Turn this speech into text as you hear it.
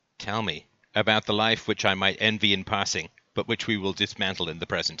Tell me about the life which I might envy in passing, but which we will dismantle in the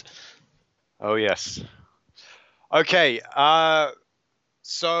present. Oh, yes. Okay.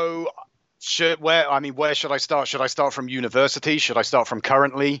 So where should I start? Should I start from university? Should I start from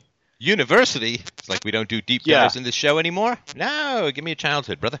currently? University? It's like we don't do deep Yeah. dives in this show anymore. No, give me a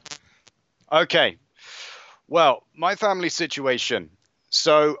childhood, brother. Okay. Well, my family situation.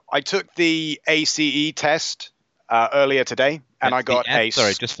 So I took the ACE test earlier today, and I That's the got a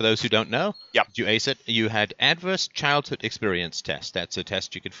sorry, just for those who don't know, yeah. did you ace it? You had Adverse Childhood Experience Test. That's a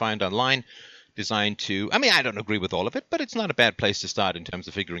test you can find online designed to, I mean, I don't agree with all of it, but it's not a bad place to start in terms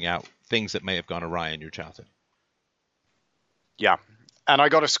of figuring out things that may have gone awry in your childhood. Yeah. And I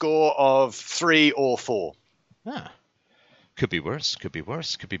got a score of 3 or 4. Ah, could be worse, could be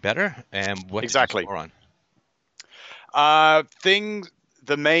worse, could be better. And what Exactly. did you score on?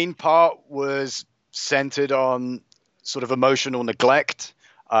 The main part was centered on sort of emotional neglect.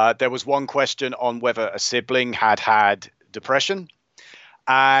 There was one question on whether a sibling had depression,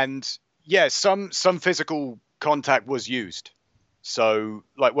 and yeah, some physical contact was used. So,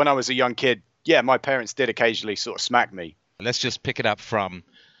 like when I was a young kid, yeah, my parents did occasionally sort of smack me. Let's just pick it up from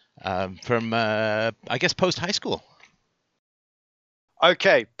I guess post high school.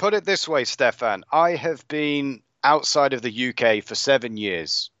 Okay, put it this way, Stefan. I have been outside of the UK for 7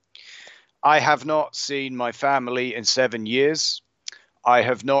 years. I have not seen my family in 7 years. I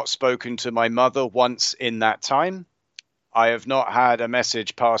have not spoken to my mother once in that time. I have not had a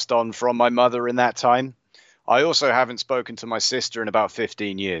message passed on from my mother in that time. I also haven't spoken to my sister in about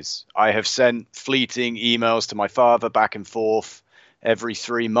 15 years. I have sent fleeting emails to my father back and forth every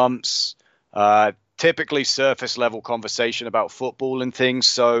 3 months. Typically surface level conversation about football and things.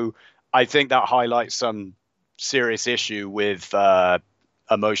 So I think that highlights some serious issue with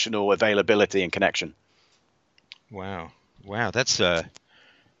emotional availability and connection. Wow, that's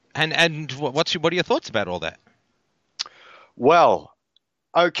and what are your thoughts about all that? Well,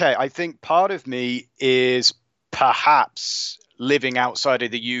 okay, I think part of me is perhaps living outside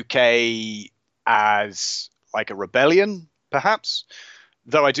of the UK as like a rebellion, perhaps,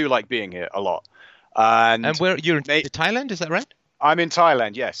 though I do like being here a lot. And where you're in Thailand, is that right? I'm in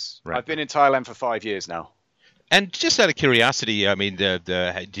Thailand, yes. Right. I've been in Thailand for 5 years now. And just out of curiosity, I mean,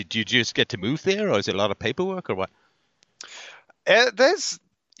 did you just get to move there, or is it a lot of paperwork, or what? There's,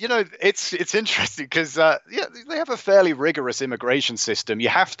 it's interesting because yeah, they have a fairly rigorous immigration system. You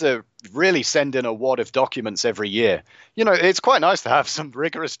have to really send in a wad of documents every year. It's quite nice to have some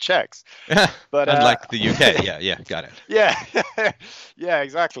rigorous checks. But unlike the UK, yeah, got it. Yeah, yeah,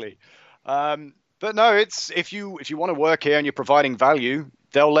 exactly. But no, it's if you want to work here and you're providing value,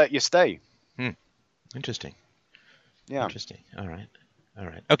 they'll let you stay. Interesting. Yeah. Interesting. All right.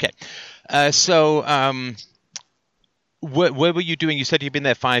 Okay. So, where were you doing? You said you've been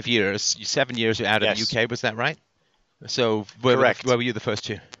there 5 years. 7 years out of Yes. the UK. Was that right? So, Correct. Where were you the first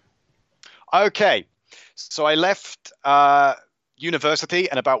 2? Okay. So I left university,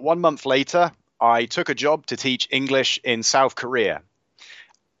 and about 1 month later, I took a job to teach English in South Korea.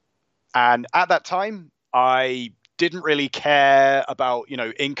 And at that time, I didn't really care about,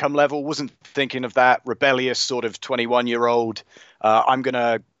 income level, wasn't thinking of that rebellious sort of 21-year-old. I'm going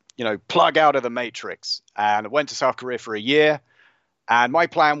to, plug out of the matrix. And I went to South Korea for a year. And my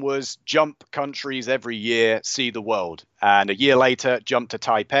plan was jump countries every year, see the world. And a year later, jump to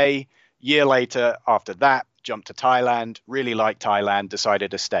Taipei. Year later, after that, jump to Thailand. Really liked Thailand,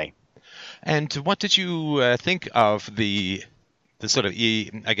 decided to stay. And what did you think of the sort of,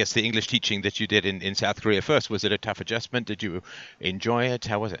 I guess, the English teaching that you did in South Korea first? Was it a tough adjustment? Did you enjoy it?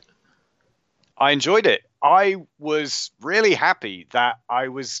 How was it? I enjoyed it. I was really happy that I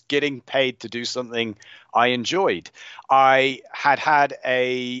was getting paid to do something I enjoyed. I had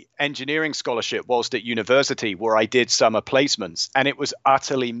a engineering scholarship whilst at university where I did summer placements, and it was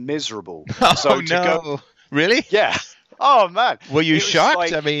utterly miserable. Oh, no. Really? Yeah. Oh, man. Were you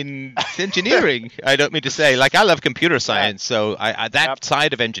shocked? I mean, it's engineering. I don't mean to say, like, I love computer science, so that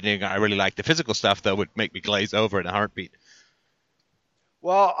side of engineering I really like. The physical stuff, though, would make me glaze over in a heartbeat.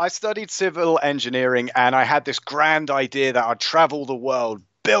 Well, I studied civil engineering, and I had this grand idea that I'd travel the world,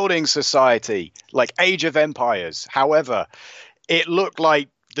 building society, like Age of Empires. However, it looked like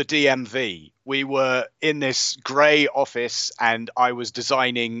the DMV. We were in this grey office, and I was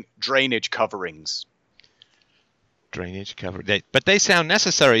designing drainage coverings. Drainage cover, but they sound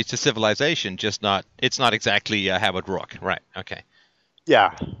necessary to civilization, just not. It's not exactly how it work, right? Okay.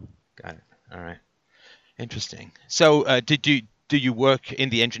 Yeah. Got it. All right. Interesting. So, do you work in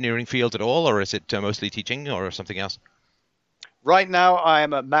the engineering field at all, or is it mostly teaching, or something else? Right now, I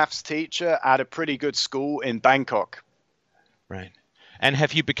am a maths teacher at a pretty good school in Bangkok. Right. And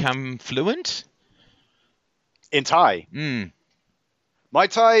have you become fluent? In Thai. Mm. My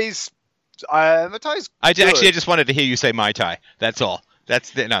Thai's I good. actually I just wanted to hear you say Mai Tai. That's all. No,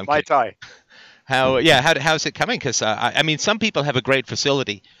 I'm My kidding. Thai. How's it coming? Because I mean, some people have a great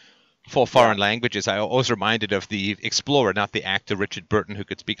facility for foreign languages. I was reminded of the explorer, not the actor Richard Burton, who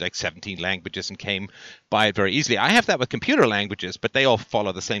could speak like 17 languages and came by it very easily. I have that with computer languages, but they all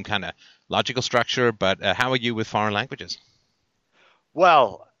follow the same kind of logical structure. But how are you with foreign languages?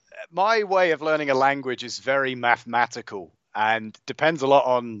 Well, my way of learning a language is very mathematical and depends a lot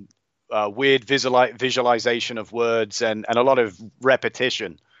on weird visualization of words and a lot of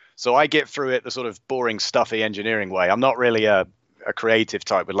repetition. So I get through it the sort of boring, stuffy engineering way. I'm not really a creative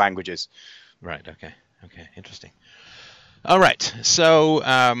type with languages. Right. Okay. Interesting. All right.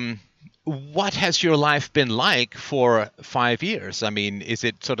 So, what has your life been like for 5 years? I mean, is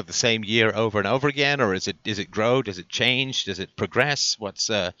it sort of the same year over and over again, or is it grow? Does it change? Does it progress?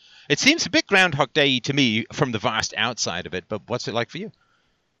 It seems a bit Groundhog Day to me from the vast outside of it, but what's it like for you?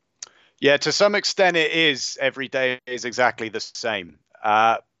 Yeah, to some extent it is. Every day is exactly the same.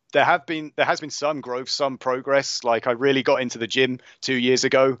 There has been some growth, some progress. Like I really got into the gym 2 years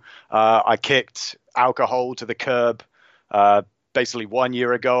ago. I kicked alcohol to the curb. Basically 1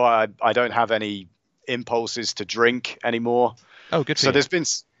 year ago, I don't have any impulses to drink anymore. Oh, good for So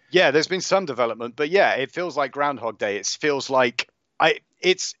you. there's been some development, but yeah, it feels like Groundhog Day. It feels like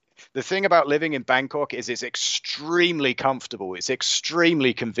it's the thing about living in Bangkok is it's extremely comfortable. It's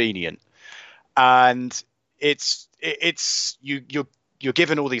extremely convenient, and you're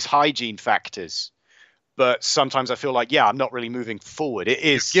given all these hygiene factors. But sometimes I feel like, yeah, I'm not really moving forward. It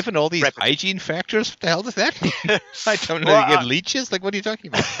is Given all these hygiene factors, what the hell does that mean? I don't know. Well, You get leeches? Like, what are you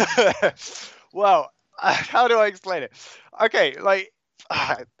talking about? well, how do I explain it? Okay,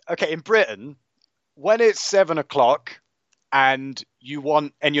 okay, in Britain, when it's 7 o'clock and you're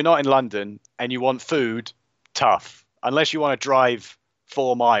not in London and you want food, tough. Unless you want to drive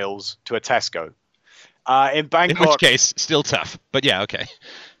 4 miles to a Tesco. In Bangkok, In which case, still tough. But yeah, okay.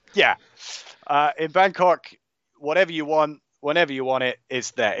 yeah. In Bangkok, whatever you want, whenever you want it,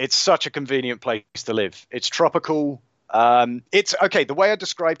 it's there. It's such a convenient place to live. It's tropical. It's okay. The way I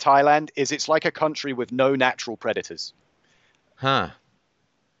describe Thailand is it's like a country with no natural predators. Huh.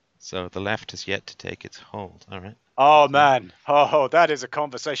 So the left has yet to take its hold. All right. Oh man, that is a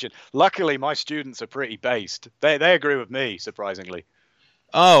conversation. Luckily, my students are pretty based. They agree with me, surprisingly.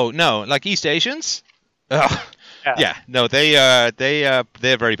 Oh no, like East Asians? Oh, yeah. No, they're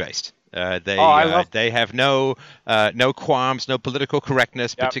very based. They have no qualms, no political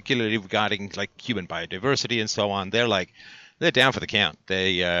correctness, particularly regarding like human biodiversity and so on. They're down for the count.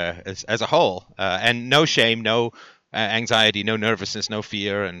 They as a whole, and no shame, no anxiety, no nervousness, no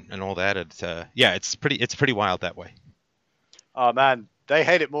fear, and all that. It's pretty wild that way. Oh man, they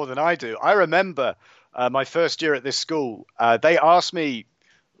hate it more than I do. I remember my first year at this school. They asked me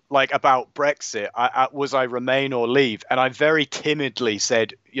like about Brexit. Was I remain or leave? And I very timidly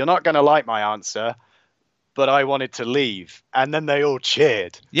said, "You're not going to like my answer, but I wanted to leave." And then they all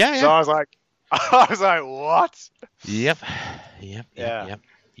cheered. Yeah. So I was like, what? Yep. Yeah,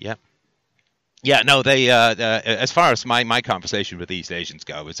 no, they as far as my conversation with East Asians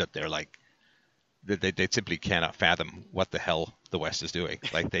go, is that they're like they simply cannot fathom what the hell the West is doing.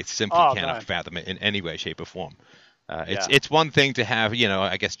 Like they simply cannot fathom it in any way, shape, or form. It's one thing to have,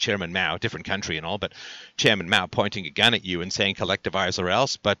 I guess Chairman Mao, different country and all, but Chairman Mao pointing a gun at you and saying collectivize or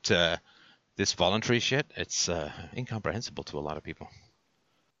else. But this voluntary shit, it's incomprehensible to a lot of people.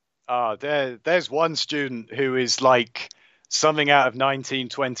 There's one student who is like something out of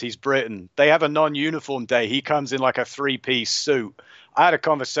 1920s Britain. They have a non-uniform day. He comes in like a 3-piece suit. I had a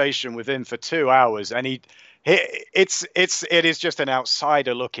conversation with him for 2 hours, and it is just an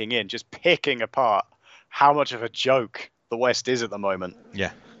outsider looking in, just picking apart how much of a joke the West is at the moment.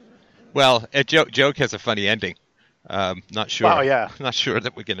 Yeah. Well, a joke has a funny ending. Not sure. Well, yeah. Not sure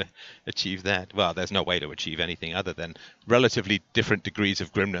that we're going to achieve that. Well, there's no way to achieve anything other than relatively different degrees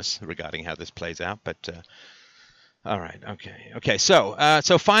of grimness regarding how this plays out. But all right, okay. So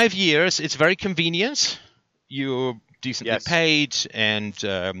 5 years. It's very convenient. You're decently paid, and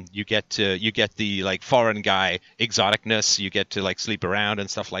you get the like foreign guy exoticness. You get to like sleep around and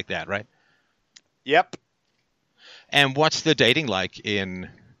stuff like that, right? Yep. And what's the dating like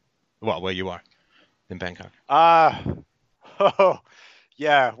where you are in Bangkok?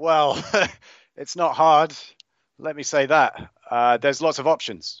 Yeah. Well, it's not hard. Let me say that. There's lots of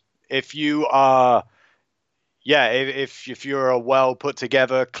options. If you are, if you're a well put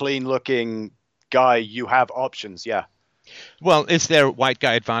together, clean looking guy, you have options. Yeah. Well, is there white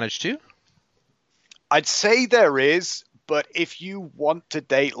guy advantage too? I'd say there is, But if you want to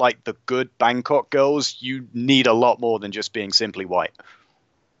date like the good Bangkok girls, you need a lot more than just being simply white.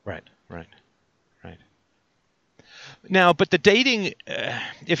 Right, right, right. Now, but the dating,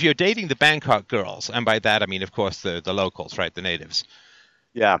 if you're dating the Bangkok girls, and by that I mean, of course, the locals, right, the natives.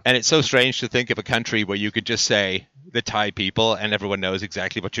 Yeah. And it's so strange to think of a country where you could just say the Thai people and everyone knows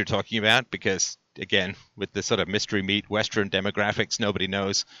exactly what you're talking about because, again, with the sort of mystery meat Western demographics, nobody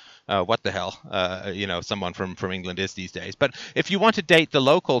knows what the hell, someone from England is these days. But if you want to date the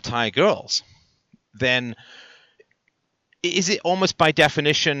local Thai girls, then is it almost by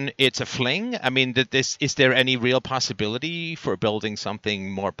definition it's a fling? I mean, is there any real possibility for building something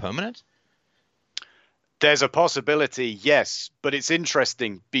more permanent? There's a possibility, yes, but it's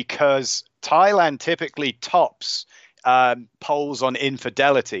interesting because Thailand typically tops polls on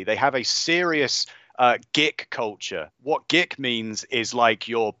infidelity. They have a serious gik culture. What gik means is like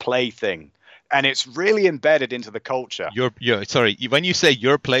your plaything, and it's really embedded into the culture. Sorry, when you say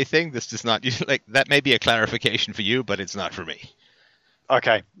your plaything, this does not like that. May be a clarification for you, but it's not for me.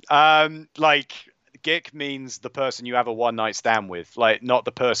 Okay, like gik means the person you have a one night stand with, like not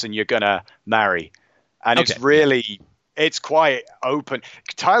the person you're gonna marry. And okay. It's quite open.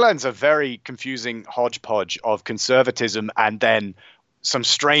 Thailand's a very confusing hodgepodge of conservatism and then some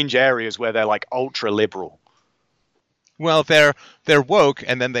strange areas where they're like ultra liberal. Well, they're woke,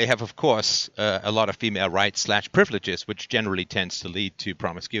 and then they have, of course, a lot of female rights / privileges, which generally tends to lead to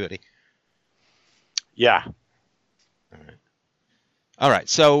promiscuity. Yeah. All right.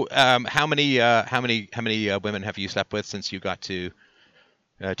 So, how many women have you slept with since you got to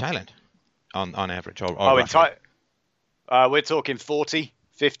Thailand? On average, or we're talking 40,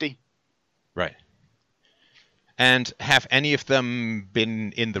 50. Right. And have any of them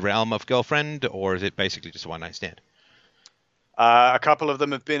been in the realm of girlfriend, or is it basically just a one-night stand? A couple of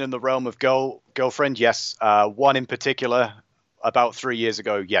them have been in the realm of girlfriend, yes. One in particular, about 3 years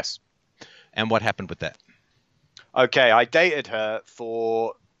ago, yes. And what happened with that? Okay, I dated her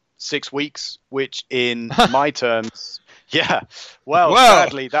for 6 weeks, which in my terms... Yeah. Well, whoa,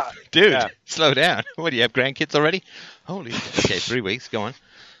 sadly, dude, slow down. What do you have, grandkids already? Holy. Okay, 3 weeks. Go on.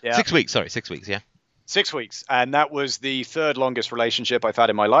 Yeah. 6 weeks. Sorry, 6 weeks. Yeah. 6 weeks, and that was the third longest relationship I've had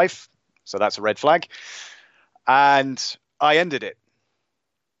in my life. So that's a red flag. And I ended it.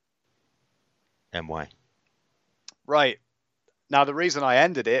 And why? Right. Now, the reason I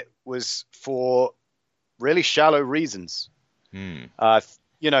ended it was for really shallow reasons.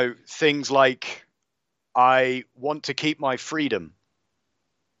 Things like I want to keep my freedom,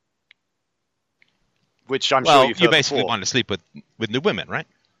 which I'm sure you've heard you basically before. want to sleep with new women, right?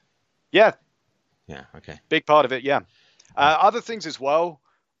 Yeah. Yeah. Okay. Big part of it. Yeah. Other things as well.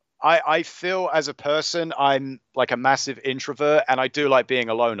 I feel as a person, I'm like a massive introvert, and I do like being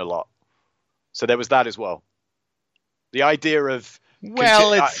alone a lot. So there was that as well. The idea of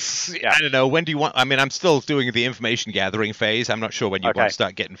I don't know. When do you want? I mean, I'm still doing the information gathering phase. I'm not sure when you want to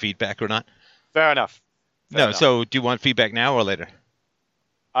start getting feedback or not. Fair enough. So do you want feedback now or later?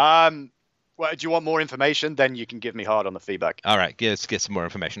 Well, do you want more information? Then you can give me hard on the feedback. All right, let's get some more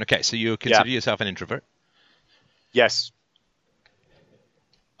information. Okay, so you consider yourself an introvert? Yes.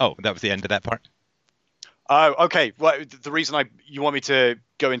 Oh, that was the end of that part? Oh, okay. Well, the reason you want me to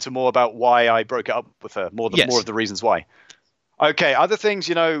go into more about why I broke it up with her, more of the reasons why. Okay, other things,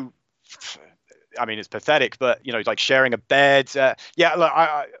 I mean, it's pathetic, but, like sharing a bed. Fair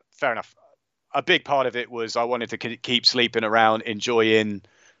enough. A big part of it was I wanted to keep sleeping around, enjoying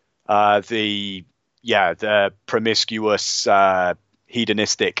the promiscuous,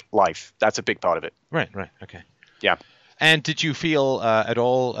 hedonistic life. That's a big part of it. Right. Okay. Yeah. And did you feel at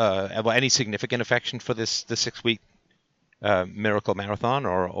all any significant affection for this 6 week miracle marathon,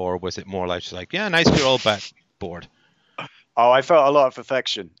 or was it more like just like, yeah, nice girl, but bored? Oh, I felt a lot of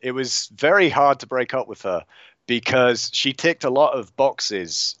affection. It was very hard to break up with her because she ticked a lot of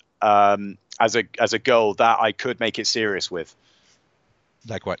boxes as a girl that I could make it serious with.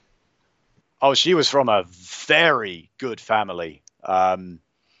 Like what? Oh, she was from a very good family.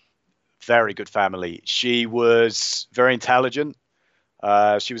 Very good family. She was very intelligent.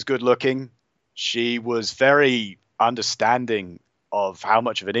 She was good looking. She was very understanding of how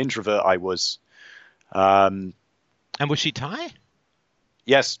much of an introvert I was. And was she Thai?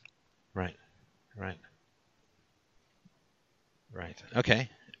 Yes. Right. Okay.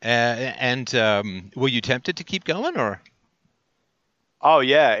 And were you tempted to keep going, or? Oh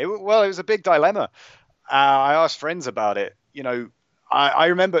yeah. It was a big dilemma. I asked friends about it. I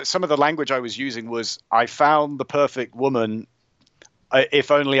remember some of the language I was using was, I found the perfect woman.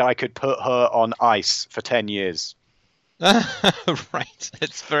 If only I could put her on ice for 10 years. Right.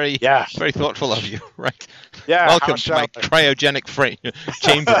 It's very, Yeah, very thoughtful of you. Right. yeah. How Welcome to my shall cryogenic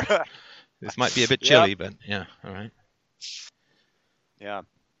chamber. I? This might be a bit Yep. chilly, but yeah. All right. Yeah.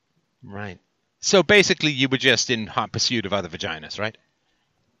 Right. So basically, you were just in hot pursuit of other vaginas, right?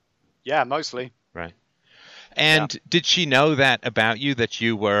 Yeah. Mostly. Right. Yeah. And did she know that about you, that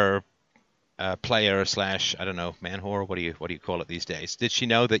you were a player slash, I don't know, man whore? What do you call it these days? Did she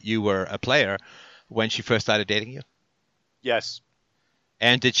know that you were a player when she first started dating you? Yes.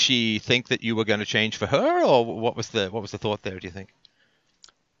 And did she think that you were going to change for her, or what was the thought there? Do you think?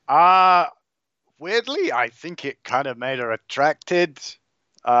 Uh weirdly, I think it kind of made her attracted.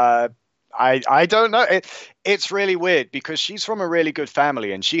 Uh, I don't know. It's really weird because she's from a really good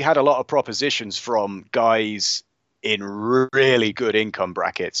family and she had a lot of propositions from guys in really good income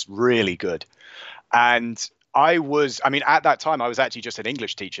brackets, really good. And I mean, at that time, I was actually just an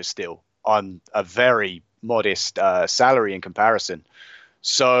English teacher still on a very modest salary in comparison.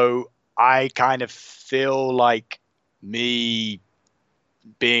 So I kind of feel like me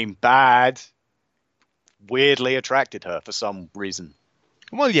being bad weirdly attracted her for some reason.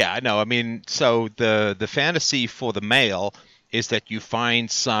 Well, yeah, I know. I mean, so the fantasy for the male is that you find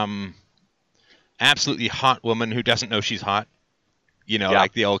some absolutely hot woman who doesn't know she's hot. You know, Yeah.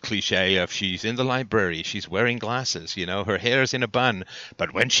 like the old cliche of she's in the library, she's wearing glasses, her hair's in a bun,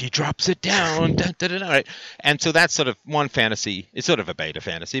 but when she drops it down, dun, dun, dun, dun, right? And so that's sort of one fantasy. It's sort of a beta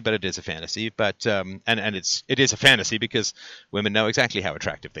fantasy, but it is a fantasy. But and it is a fantasy because women know exactly how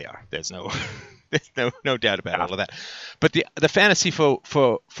attractive they are. There's no there's no doubt about Yeah. all of that. But the fantasy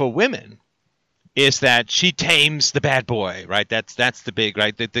for women is that she tames the bad boy, right? That's the big,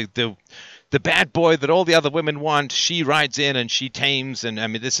 right? The bad boy that all the other women want, she rides in and she tames. And I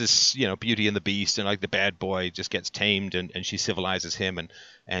mean, this is, Beauty and the Beast, and like the bad boy just gets tamed, and she civilizes him,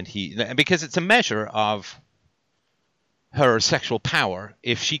 and because it's a measure of her sexual power.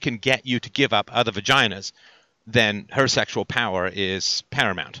 If she can get you to give up other vaginas, then her sexual power is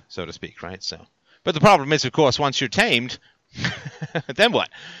paramount, so to speak, right? So, but the problem is, of course, once you're tamed, then what?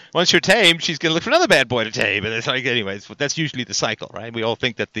 Once you're tamed, she's going to look for another bad boy to tame, and it's like, anyways, that's usually the cycle, right? We all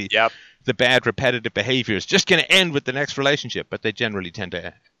think that the Yep. the bad repetitive behavior is just going to end with the next relationship, but they generally tend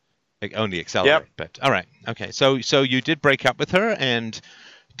to only accelerate. Yep. But all right, okay, so you did break up with her, and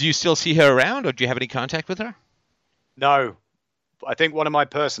do you still see her around, or do you have any contact with her? No, I think one of my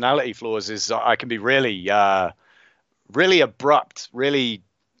personality flaws is I can be really abrupt, really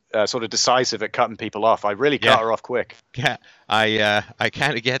sort of decisive at cutting people off. I really cut Yeah, her off quick. yeah, I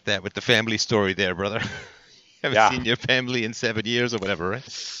kind of get that with the family story there, brother. Haven't Yeah. seen your family in 7 years or whatever,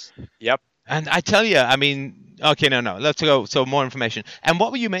 right? Yep. And I tell you, I mean, okay, no, let's go. So more information. And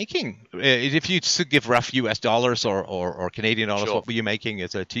what were you making? If you give rough U.S. dollars or Canadian dollars, Sure. what were you making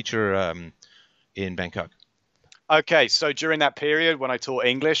as a teacher in Bangkok? Okay, so during that period when I taught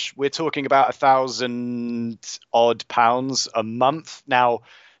English, we're talking about 1,000 odd pounds a month. Now,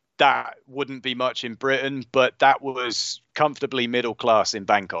 that wouldn't be much in Britain, but that was comfortably middle class in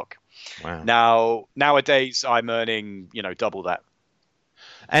Bangkok. Wow. Now, nowadays, I'm earning, double that,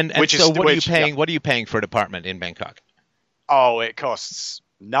 And which so is what are you which, yeah. paying? What are you paying for an apartment in Bangkok? Oh, it costs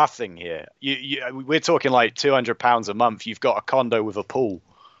nothing here. We're talking like £200 a month. You've got a condo with a pool.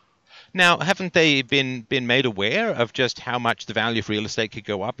 Now, haven't they been made aware of just how much the value of real estate could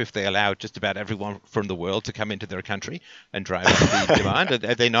go up if they allowed just about everyone from the world to come into their country and drive up the demand?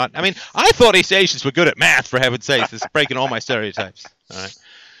 Are they not? I mean, I thought East Asians were good at math, for heaven's sakes. This is breaking all my stereotypes. All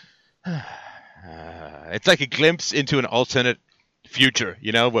right. It's like a glimpse into an alternate future,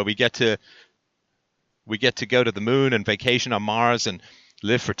 where we get to go to the moon and vacation on Mars and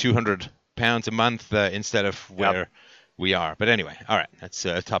live for £200 a month instead of Yep. where we are. But anyway, all right, that's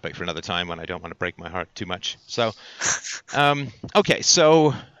a topic for another time when I don't want to break my heart too much. So, okay,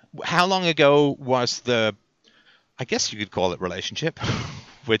 so how long ago was I guess you could call it relationship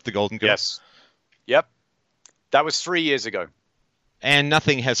with the Golden Girl? Yes. Yep. That was 3 years ago. And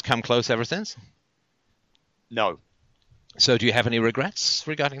nothing has come close ever since? No. So do you have any regrets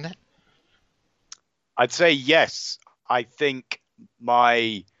regarding that? I'd say yes. I think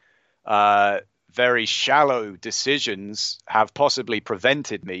my very shallow decisions have possibly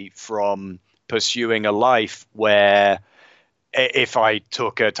prevented me from pursuing a life where if I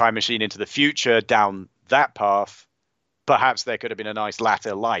took a time machine into the future down that path, perhaps there could have been a nice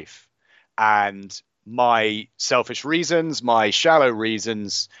latter life. And my selfish reasons, my shallow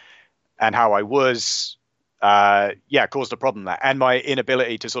reasons, and how I was, caused a problem there. And my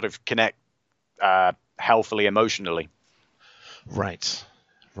inability to sort of connect healthily emotionally. Right.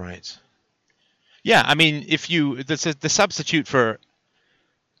 Yeah, I mean, if you the substitute for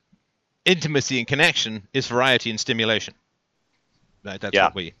intimacy and connection is variety and stimulation. That's Yeah.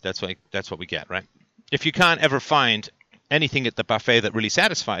 what we get, right? If you can't ever find anything at the buffet that really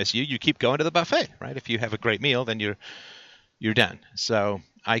satisfies you, you keep going to the buffet, right? If you have a great meal, then you're done. So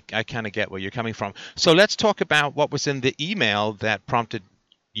I kind of get where you're coming from. So let's talk about what was in the email that prompted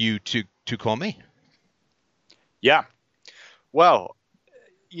you to call me. Yeah. Well,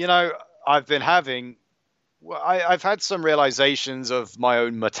 I've been having, I've had some realizations of my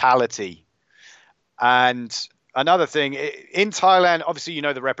own mortality. And another thing, in Thailand, obviously,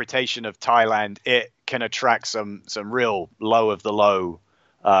 the reputation of Thailand, it can attract some real low of the low,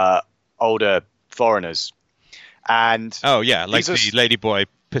 older foreigners. And Oh yeah, like these the are, ladyboy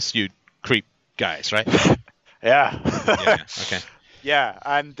pursuit creep guys, right? yeah. Yeah. Okay. Yeah.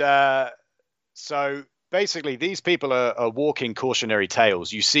 And so basically, these people are walking cautionary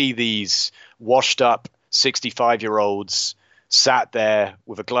tales. You see these washed up 65-year-olds sat there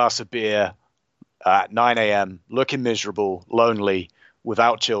with a glass of beer at 9 a.m., looking miserable, lonely,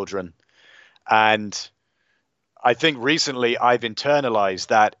 without children. And I think recently I've internalized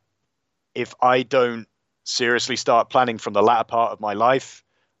that if I don't seriously start planning from the latter part of my life,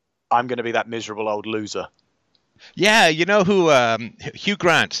 I'm going to be that miserable old loser. Yeah, you know who Hugh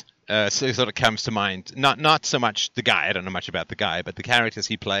Grant sort of comes to mind. Not so much the guy. I don't know much about the guy, but the characters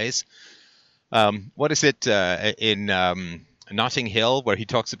he plays. What is it in Notting Hill where he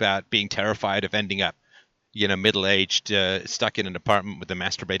talks about being terrified of ending up, middle-aged, stuck in an apartment with a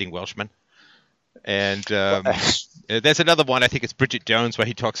masturbating Welshman? And there's another one. I think it's Bridget Jones where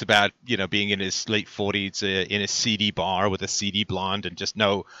he talks about being in his late 40s in a seedy bar with a seedy blonde and just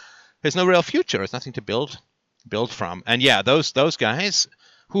there's no real future. There's nothing to build from. And yeah, those guys.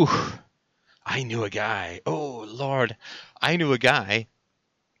 Whew, I knew a guy. Oh Lord, I knew a guy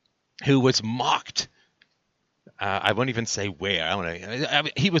who was mocked. I won't even say where. I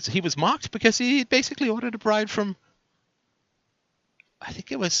mean, he was mocked because he basically ordered a bride from, I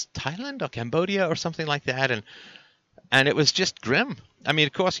think it was Thailand or Cambodia or something like that, and it was just grim. I mean,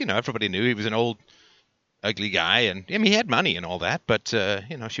 of course, everybody knew he was an old, ugly guy, and I mean, he had money and all that, but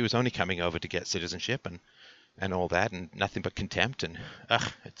she was only coming over to get citizenship and all that, and nothing but contempt, and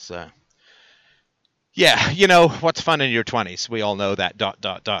it's yeah, what's fun in your 20s? We all know that ...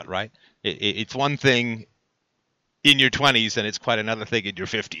 right? It's one thing in your 20s, and it's quite another thing in your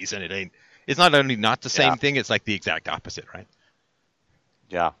 50s, and it's not only not the same thing, it's like the exact opposite, right?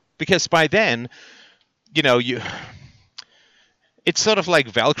 Yeah. Because by then, it's sort of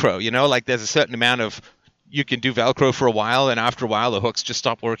like Velcro, like there's a certain amount of, you can do Velcro for a while, and after a while the hooks just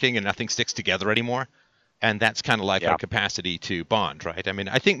stop working and nothing sticks together anymore. And that's kind of like our capacity to bond, right? I mean,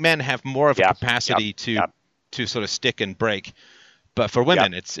 I think men have more of a capacity to sort of stick and break, but for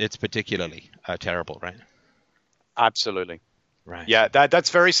women, it's particularly terrible, right? Absolutely. Right. Yeah,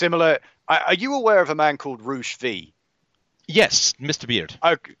 that's very similar. Are you aware of a man called Roosh V? Yes, Mr. Beard.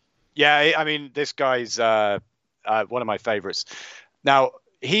 Okay. Yeah, I mean, this guy's one of my favorites. Now,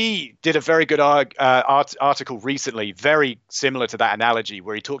 he did a very good article recently, very similar to that analogy,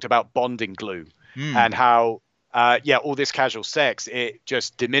 where he talked about bonding glue and how, all this casual sex, it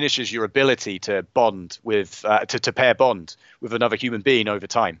just diminishes your ability to bond with, to pair bond with another human being over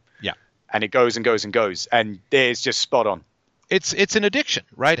time. Yeah. And it goes and goes and goes. And it's just spot on. It's an addiction,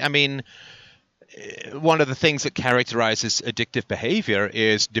 right? I mean, one of the things that characterizes addictive behavior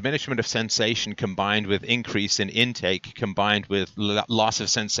is diminishment of sensation combined with increase in intake combined with loss of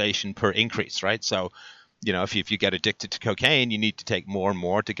sensation per increase, right? So, if you get addicted to cocaine, you need to take more and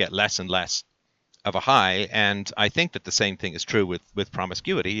more to get less and less of a high. And I think that the same thing is true with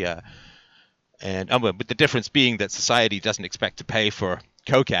promiscuity. With the difference being that society doesn't expect to pay for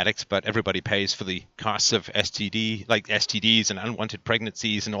coke addicts, but everybody pays for the costs of STDs and unwanted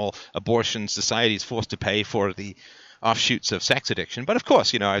pregnancies and all abortions. Society is forced to pay for the offshoots of sex addiction. But of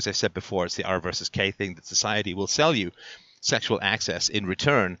course, as I said before, it's the R versus K thing that society will sell you sexual access in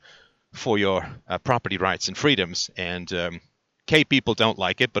return for your property rights and freedoms. And K people don't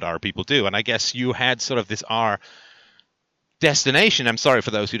like it, but R people do. And I guess you had sort of this R destination. I'm sorry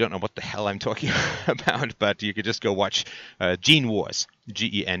for those who don't know what the hell I'm talking about, but you could just go watch Gene Wars,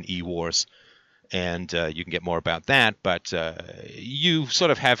 Gene Wars, and you can get more about that. But you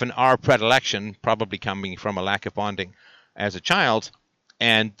sort of have an R predilection, probably coming from a lack of bonding as a child,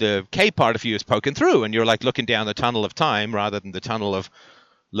 and the K part of you is poking through, and you're like looking down the tunnel of time rather than the tunnel of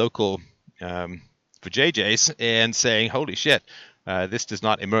local for JJs and saying, holy shit, this does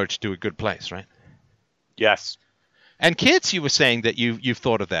not emerge to a good place, right? Yes. And kids, you were saying that you've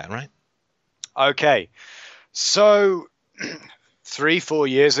thought of that, right? Okay. So 3-4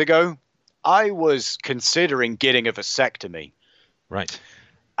 years ago, I was considering getting a vasectomy. Right.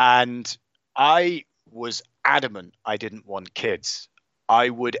 And I was adamant I didn't want kids. I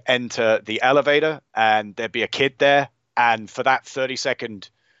would enter the elevator and there'd be a kid there. And for that 30-second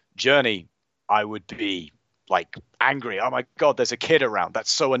journey, I would be like angry. Oh my God, there's a kid around.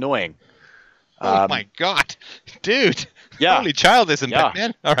 That's so annoying. Oh my God, dude. Yeah. Only childism, Yeah.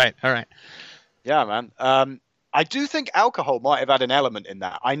 man. All right. Yeah, man. I do think alcohol might have had an element in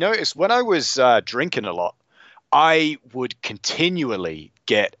that. I noticed when I was drinking a lot, I would continually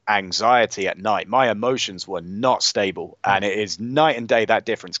get anxiety at night. My emotions were not stable, and it is night and day that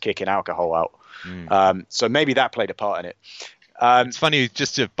difference kicking alcohol out. So maybe that played a part in it. It's funny,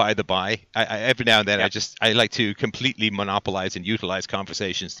 just to by the by, I every now and then Yeah. I like to completely monopolize and utilize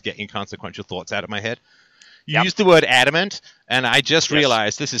conversations to get inconsequential thoughts out of my head. You Yep. used the word adamant, and I just Yes.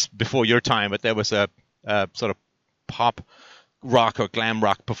 realized, this is before your time, but there was a sort of pop rock or glam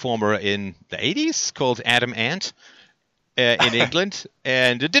rock performer in the 80s called Adam Ant in England,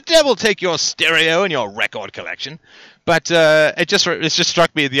 and the devil take your stereo and your record collection. But it just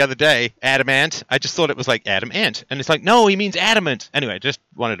struck me the other day, Adam Ant. I just thought it was like Adam Ant, and it's like, no, he means adamant. Anyway, just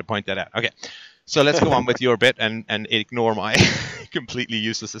wanted to point that out. Okay, so let's go on with your bit and ignore my completely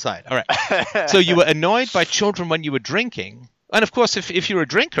useless aside. All right. So you were annoyed by children when you were drinking, and of course, if you're a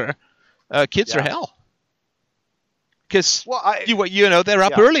drinker, kids are hell. Because they're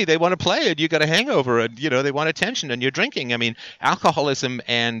up early, they want to play, and you got a hangover, and they want attention, and you're drinking. I mean, alcoholism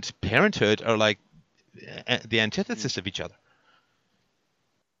and parenthood are like the antithesis of each other.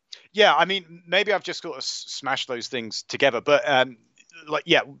 Yeah, I mean, maybe I've just got to smash those things together. But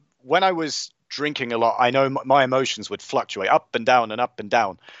when I was drinking a lot, I know my emotions would fluctuate up and down and up and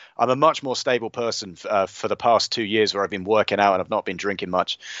down. I'm a much more stable person for the past 2 years where I've been working out and I've not been drinking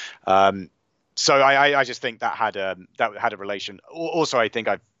much. So I just think that had a relation. Also, I think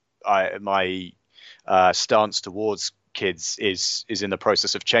my stance towards kids is in the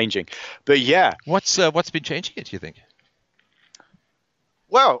process of changing. But yeah, what's been changing it, do you think?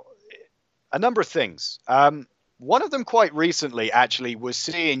 Well, a number of things. One of them quite recently actually was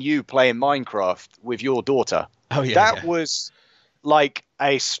seeing you playing Minecraft with your daughter. Oh yeah, that was like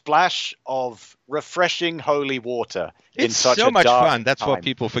a splash of refreshing holy water. It's so much fun. That's what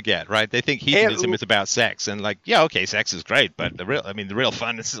people forget, right? They think hedonism is about sex, and like, yeah, okay, sex is great, but the real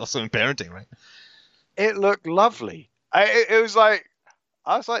fun is also in parenting, right? It looked lovely. I was like,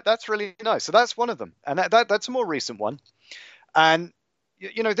 that's really nice. So that's one of them, and that's a more recent one. And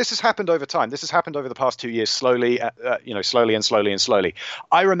this has happened over time. This has happened over the past 2 years, slowly, slowly and slowly and slowly.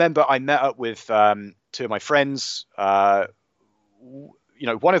 I remember I met up with 2 of my friends. One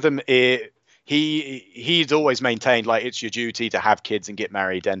of them, he'd always maintained like it's your duty to have kids and get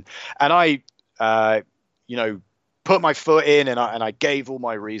married, and I put my foot in and I gave all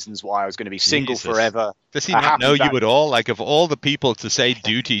my reasons why I was going to be single forever. Does he not know you at all? Like, of all the people to say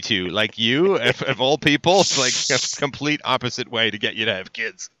duty to, like you, of all people, it's like a complete opposite way to get you to have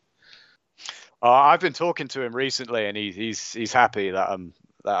kids. I've been talking to him recently, and he's happy that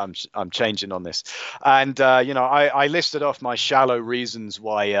I'm changing on this. And I listed off my shallow reasons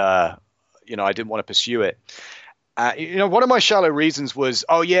why I didn't want to pursue it. One of my shallow reasons was,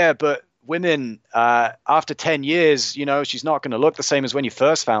 but women, after 10 years, she's not going to look the same as when you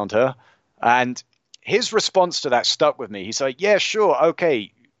first found her. And his response to that stuck with me. He's like, yeah, sure.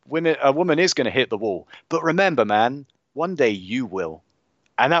 Okay. A woman is going to hit the wall, but remember, man, one day you will.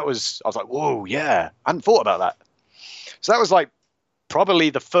 And I was like, whoa, yeah. I hadn't thought about that. So that was like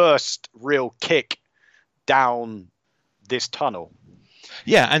probably the first real kick down this tunnel.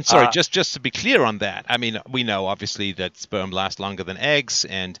 Yeah, and sorry, just to be clear on that, I mean, we know obviously that sperm lasts longer than eggs,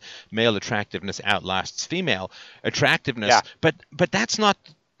 and male attractiveness outlasts female attractiveness. Yeah. But that's not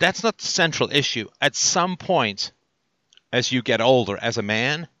the central issue. At some point, as you get older, as a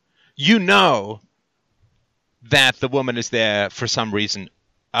man, that the woman is there for some reason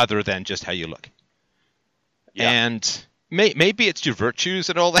other than just how you look. Yeah. And maybe it's your virtues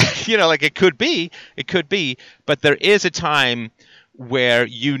and all that. Like it could be, but there is a time where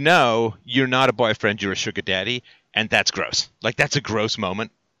you're not a boyfriend, you're a sugar daddy, and that's gross. Like, that's a gross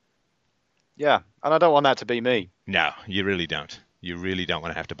moment. Yeah, and I don't want that to be me. No, you really don't. You really don't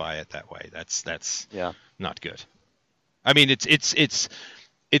want to have to buy it that way. That's not good. I mean, it's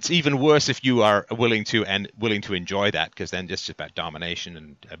even worse if you are willing to enjoy that, because then it's just about domination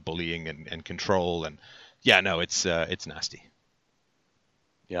and bullying and control, and it's nasty.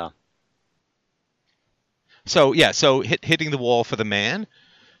 Yeah. So hitting the wall for the man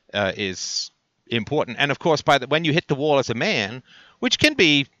is important, and of course, when you hit the wall as a man, which can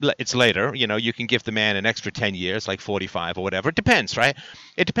be it's later, you can give the man an extra 10 years, like 45 or whatever. It depends, right?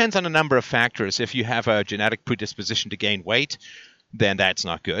 It depends on a number of factors. If you have a genetic predisposition to gain weight, then that's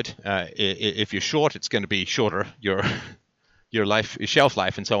not good. If you're short, it's going to be shorter. Your shelf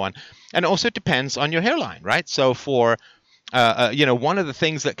life, and so on. And also it depends on your hairline, right? So for one of the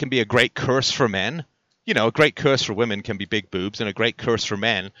things that can be a great curse for men, a great curse for women can be big boobs, and a great curse for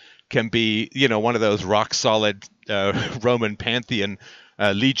men can be, one of those rock solid Roman Pantheon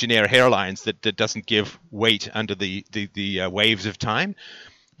legionnaire hairlines that doesn't give weight under the waves of time.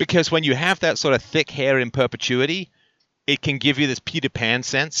 Because when you have that sort of thick hair in perpetuity, it can give you this Peter Pan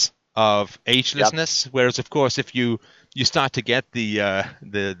sense of agelessness. Yep. Whereas, of course, if you start to get the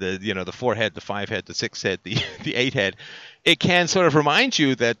 4 head, the 5 head, the 6 head, the 8 head, it can sort of remind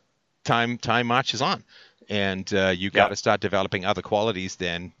you that time marches on, and you got to start developing other qualities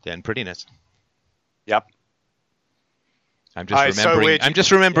than prettiness. Yep. I'm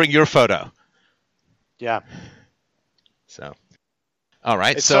just remembering your photo. Yeah. So, all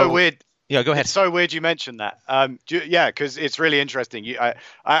right. It's so weird. Yeah, go ahead. It's so weird you mentioned that. Because it's really interesting.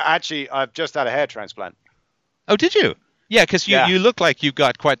 I've just had a hair transplant. Oh, did you? Yeah, because you look like you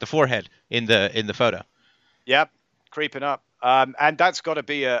got quite the forehead in the photo. Yep, creeping up. And that's got to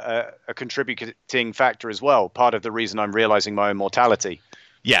be a contributing factor as well. Part of the reason I'm realizing my own mortality.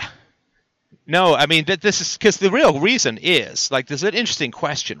 Yeah. No, I mean, this is because the real reason is, there's an interesting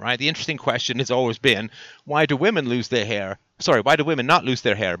question, right? The interesting question has always been, why do women lose their hair? Sorry, why do women not lose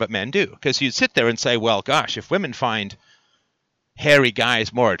their hair, but men do? Because you sit there and say, well, gosh, if women find hairy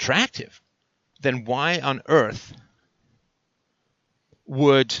guys more attractive, then why on earth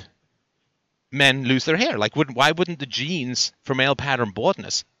would men lose their hair? Why wouldn't the genes for male pattern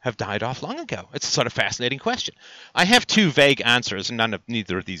baldness have died off long ago? It's a sort of fascinating question. I have two vague answers, and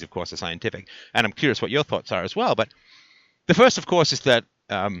neither of these, of course, are scientific, and I'm curious what your thoughts are as well. But the first, of course, is that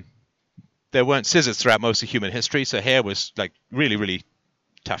there weren't scissors throughout most of human history, so hair was really, really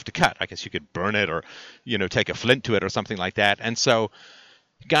tough to cut. I guess you could burn it or take a flint to it or something like that. And so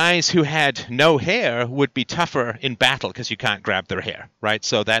guys who had no hair would be tougher in battle because you can't grab their hair, right?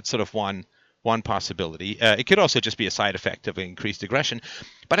 So that's sort of one possibility. It could also just be a side effect of increased aggression.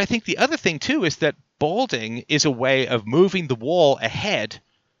 But I think the other thing, too, is that balding is a way of moving the wall ahead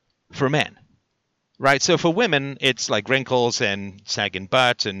for men, right? So for women, it's like wrinkles and sagging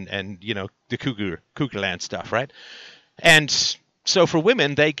butt and the cougar land stuff, right? And so for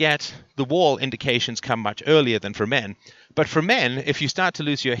women, they get the wall indications come much earlier than for men. But for men, if you start to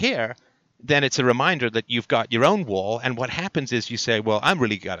lose your hair, then it's a reminder that you've got your own wall. And what happens is you say, well, I'm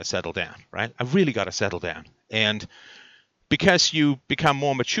really got to settle down, right? I've really got to settle down. And because you become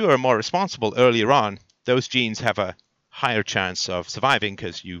more mature, more responsible earlier on, those genes have a higher chance of surviving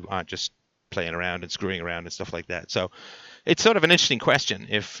because you aren't just playing around and screwing around and stuff like that. So it's sort of an interesting question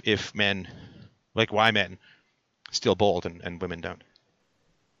if men, why men still bald and women don't.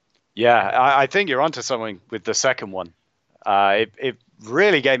 Yeah, I think you're onto something with the second one. It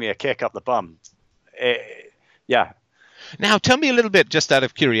really gave me a kick up the bum. Yeah. Now, tell me a little bit, just out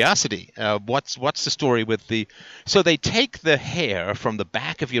of curiosity, what's the story with so they take the hair from the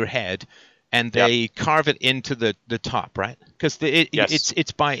back of your head and they carve it into the top, right? Because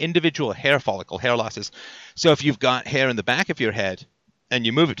it's by individual hair follicle, hair losses. So if you've got hair in the back of your head and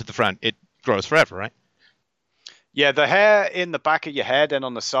you move it to the front, it grows forever, right? Yeah, the hair in the back of your head and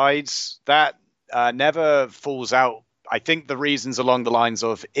on the sides, that never falls out. I think the reason's along the lines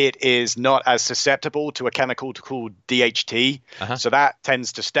of it is not as susceptible to a chemical called DHT. Uh-huh. So that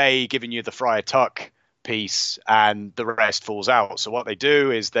tends to stay, giving you the Friar Tuck piece, and the rest falls out. So what they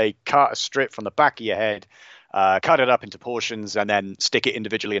do is they cut a strip from the back of your head, cut it up into portions, and then stick it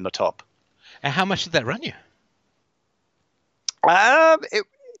individually in the top. And how much did that run you?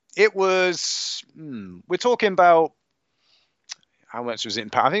 It was, we're talking about, how much was it in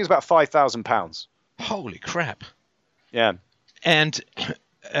pounds? I think it was about £5,000. Holy crap. Yeah. And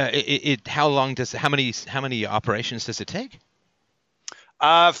how many operations does it take?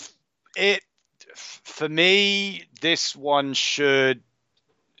 For me, this one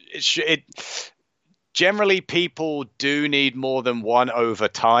generally people do need more than one over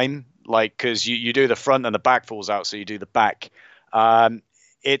time, because you do the front and the back falls out, so you do the back.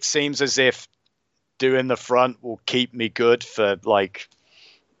 It seems as if doing the front will keep me good for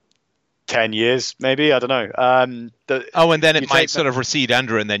 10 years, maybe. I don't know. And then it might sort of recede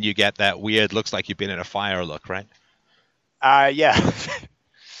under, and then you get that weird, looks like you've been in a fire look, right? Yeah.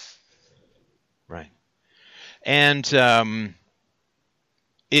 Right. And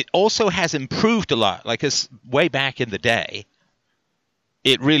it also has improved a lot. Because way back in the day,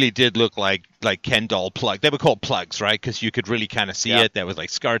 it really did look like Ken doll plug. They were called plugs, right? Because you could really kind of see it. There was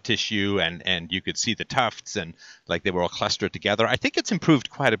scar tissue, and you could see the tufts, and they were all clustered together. I think it's improved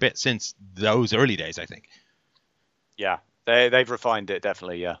quite a bit since those early days, I think. Yeah. They've refined it,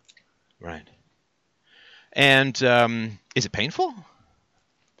 definitely, yeah. Right. And is it painful?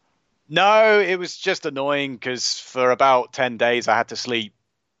 No, it was just annoying because for about 10 days I had to sleep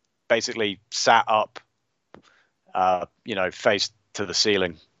basically sat up, face to the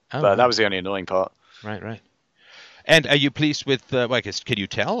ceiling. Oh, But that right. was the only annoying part. Right, right. And are you pleased with, well, I guess, can you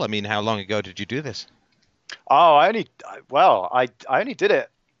tell? I mean, how long ago did you do this? Oh, I only did it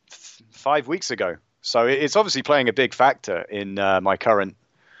 5 weeks ago. So it's obviously playing a big factor in my current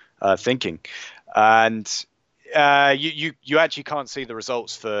thinking. And you actually can't see the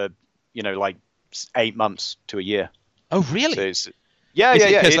results for, like 8 months to a year. Oh, So really? it's, yeah, Is yeah,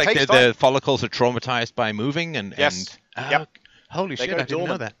 it yeah. because It like takes the time. follicles are traumatized by moving Yes. and Yep. holy They shit, go I didn't know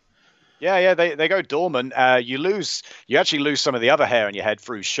dormant. that. Yeah, yeah, they go dormant. You actually lose some of the other hair on your head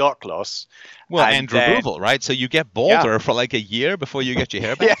through shock loss, Well, and and then removal, right? So you get yeah, balder for like a year before you get your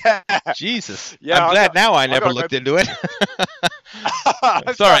hair back? yeah, Jesus. I'm yeah. glad now I I never got to looked into it.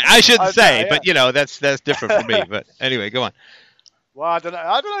 go. Sorry, I shouldn't say, Yeah. but that's different for me. But anyway, go on. Well, I don't know.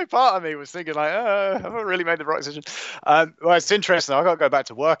 I don't know. Part of me was thinking like, have I really made the right decision? Well, it's interesting. I got to go back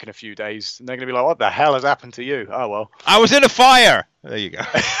to work in a few days, and they're going to be like, "What the hell has happened to you?" Oh well. I was in a fire. There you go.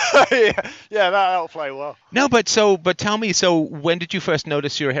 Yeah, yeah, that'll play well. No, but tell me, so when did you first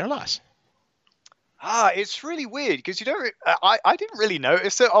notice your hair loss? It's really weird because you don't. I didn't really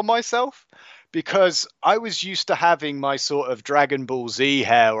notice it on myself because I was used to having my sort of Dragon Ball Z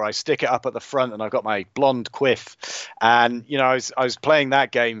hair where I stick it up at the front and I've got my blonde quiff, and I was playing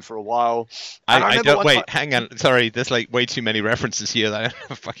that game for a while, and I I remember don't one time. wait. Hang on. Sorry, there's like way too many references here that I don't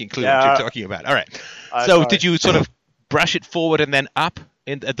have a fucking clue what you're Yeah, talking about. All right. So sorry. did you sort of brush it forward and then up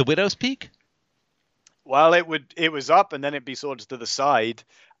at the widow's peak? Well, it was up and then it'd be sort of to the side.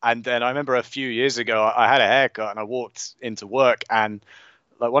 And then I remember a few years ago, I had a haircut and I walked into work and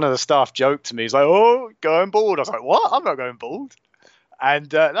like one of the staff joked to me, he's like, "Oh, going bald." I was like, "What? I'm not going bald."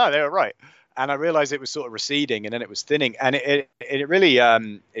 And no, they were right. And I realized it was sort of receding and then it was thinning. And it really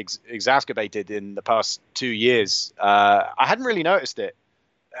exacerbated in the past 2 years. I hadn't really noticed it.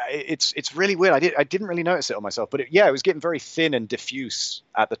 It's really weird. I didn't really notice it on myself, but it was getting very thin and diffuse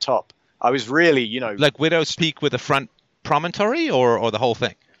at the top. I was really, Like widow's peak with a front promontory, or the whole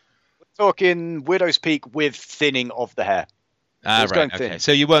thing? talking widow's peak with thinning of the hair. It Ah, was right. going Okay. thin.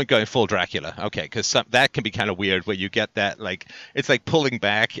 So you weren't going full Dracula. Okay, because that can be kind of weird where you get that like it's like pulling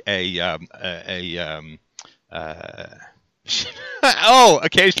back uh, oh,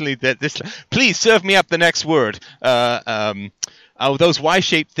 occasionally that this. Please serve me up the next word. Oh, those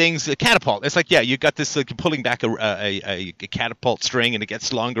Y-shaped things, a catapult. It's like, yeah, you got this like pulling back a catapult string, and it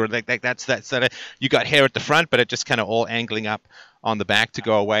gets longer. Like that's you got hair at the front, but it just kind of all angling up on the back to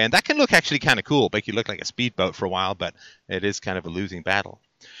go away, and that can look actually kind of cool, make you look like a speedboat for a while, but it is kind of a losing battle.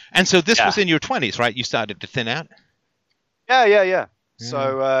 And so this Yeah. was in your 20s, right? You started to thin out. Yeah, yeah, yeah. Yeah.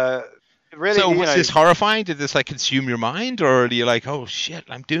 So really, So was this horrifying? Did this like consume your mind, or are you like, oh shit,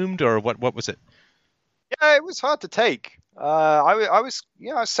 I'm doomed, or what? What was it? yeah, it was hard to take. I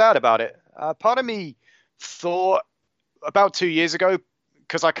was sad about it. Part of me thought about 2 years ago,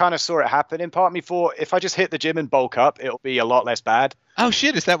 because I kind of saw it happen. And part of me thought if I just hit the gym and bulk up, it'll be a lot less bad. Oh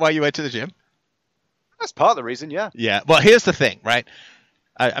shit, is that why you went to the gym? That's part of the reason, yeah. Yeah. Well, here's the thing, right?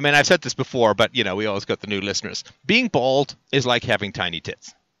 I mean, I've said this before, but we always got the new listeners. Being bald is like having tiny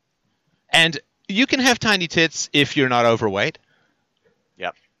tits, and you can have tiny tits if you're not overweight.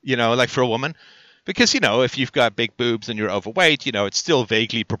 Yep. Like for a woman, because if you've got big boobs and you're overweight, it's still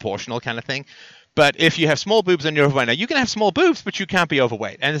vaguely proportional kind of thing. But if you have small boobs and you're overweight, now you can have small boobs, but you can't be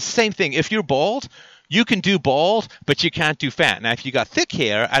overweight. And it's the same thing. If you're bald, you can do bald, but you can't do fat. Now, if you got thick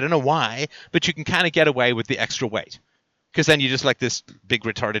hair, I don't know why, but you can kind of get away with the extra weight. Because then you're just like this big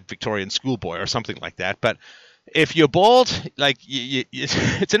retarded Victorian schoolboy or something like that. But if you're bald, like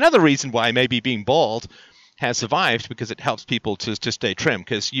it's another reason why maybe being bald has survived, because it helps people to stay trim.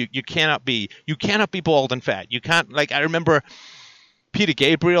 Because you cannot be bald and fat. You can't, like, I remember Peter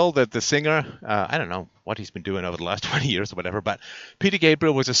Gabriel, the singer. I don't know what he's been doing over the last 20 years or whatever, but Peter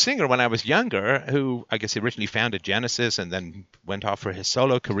Gabriel was a singer when I was younger, who I guess originally founded Genesis and then went off for his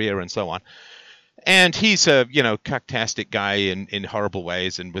solo career and so on. And he's a cucktastic guy in horrible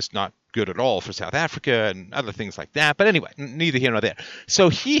ways, and was not good at all for South Africa and other things like that. But anyway, neither here nor there. So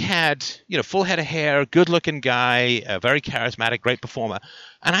he had full head of hair, good looking guy, a very charismatic, great performer.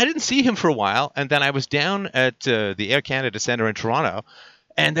 And I didn't see him for a while. And then I was down at the Air Canada Centre in Toronto,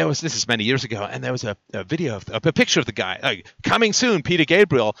 and this is many years ago, and there was a video of a picture of the guy, like, coming soon, Peter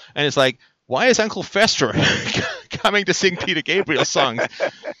Gabriel, and it's like, why is Uncle Fester coming to sing Peter Gabriel songs?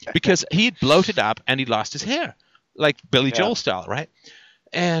 Because he'd bloated up and he'd lost his hair, like Billy Joel style, right?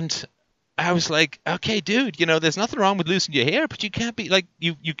 And I was like, okay, dude, there's nothing wrong with losing your hair, but you can't be like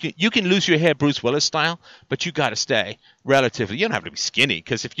you can lose your hair Bruce Willis style, but you got to stay relatively. You don't have to be skinny,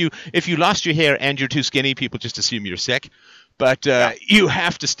 because if you lost your hair and you're too skinny, people just assume you're sick. But you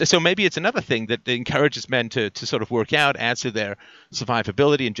have to. So maybe it's another thing that encourages men to sort of work out, adds to their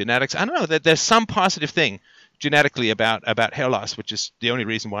survivability and genetics. I don't know, that there's some positive thing genetically about hair loss, which is the only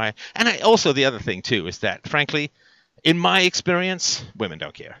reason why. And also the other thing too is that, frankly, in my experience, women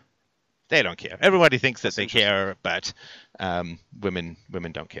don't care. They don't care. Everybody thinks that they care, but women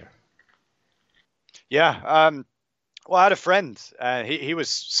don't care. Yeah. Well, I had a friend. He was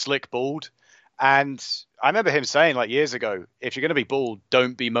slick bald, and I remember him saying, like, years ago, if you're going to be bald,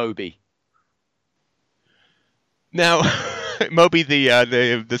 don't be Moby. Now, Moby,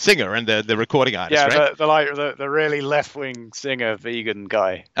 the singer and the recording artist, right? The really left wing singer, vegan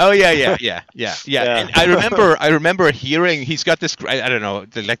guy. Oh yeah. And I remember hearing he's got this. I don't know,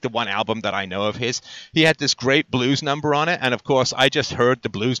 like the one album that I know of his. He had this great blues number on it, and of course I just heard the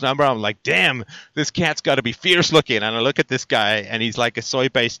blues number. I'm like, damn, this cat's got to be fierce looking. And I look at this guy, and he's like a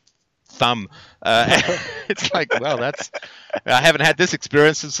soy-based thumb. It's like, well, I haven't had this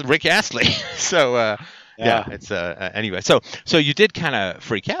experience since Rick Astley. So. Yeah, it's anyway. So you did kind of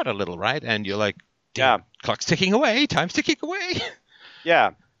freak out a little, right? And you're like, damn, clock's ticking away, time's ticking away.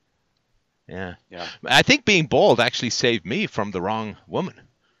 Yeah. I think being bald actually saved me from the wrong woman.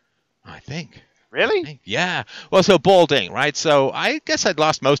 I think. Really? Yeah. Well, so balding, right? So I guess I'd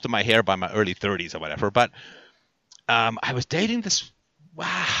lost most of my hair by my early 30s or whatever, but I was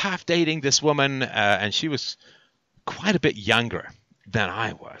half dating this woman, and she was quite a bit younger than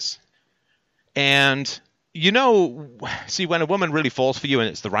I was. And see, when a woman really falls for you and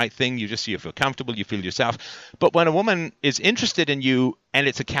it's the right thing, you feel comfortable, you feel yourself. But when a woman is interested in you and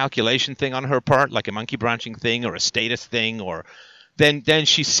it's a calculation thing on her part, like a monkey branching thing or a status thing, or then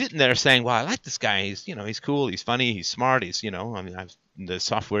she's sitting there saying, well, I like this guy. He's cool. He's funny. He's smart. I was in the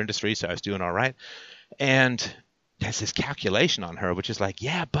software industry, so I was doing all right. And there's this calculation on her, which is like,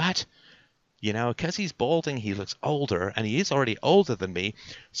 yeah, but because he's balding, he looks older, and he is already older than me.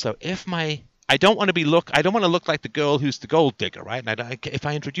 So I don't want to look like the girl who's the gold digger, right? And if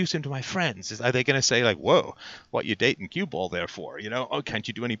I introduce him to my friends, are they going to say like, whoa, what you dating cue ball there for? Oh, can't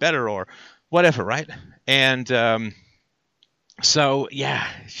you do any better or whatever, right? And so yeah,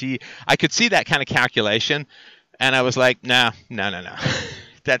 I could see that kind of calculation, and I was like, no.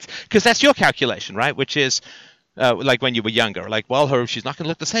 That's your calculation, right? Which is like when you were younger, like, well, she's not going to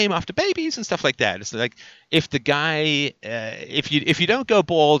look the same after babies and stuff like that. It's like if the guy, if you don't go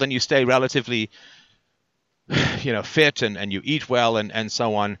bald and you stay relatively, fit and you eat well and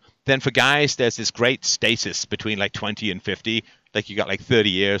so on, then for guys there's this great stasis between like 20 and 50. Like you got like 30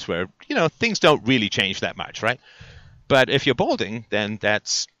 years where things don't really change that much, right? But if you're balding, then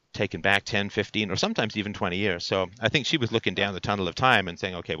that's taken back 10, 15, or sometimes even 20 years. So I think she was looking down the tunnel of time and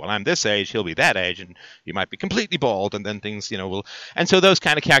saying, okay, well, I'm this age, he'll be that age, and you might be completely bald, and then things, will. And so those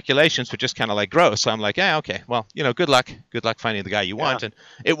kind of calculations were just kind of like gross. So I'm like, yeah, okay, well, good luck finding the guy you want. And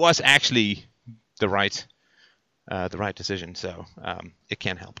it was actually the right decision. So it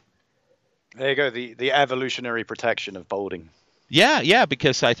can help. There you go, the evolutionary protection of balding. Yeah,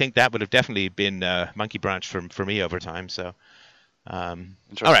 because I think that would have definitely been monkey branch for me over time. So. All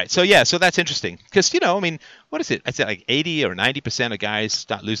right, so that's interesting because what is it? I said like 80 or 90% of guys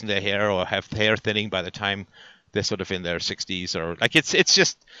start losing their hair or have hair thinning by the time they're sort of in their 60s, or like it's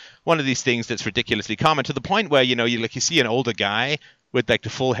just one of these things that's ridiculously common to the point where you see an older guy with like the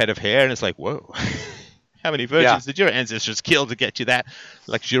full head of hair and it's like, whoa, how many virgins did your ancestors kill to get you that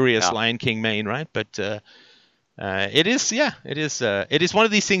luxurious Lion King mane, right? But it is one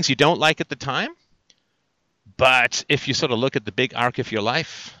of these things you don't like at the time. But if you sort of look at the big arc of your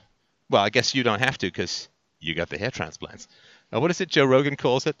life, well, I guess you don't have to because you got the hair transplants. What is it Joe Rogan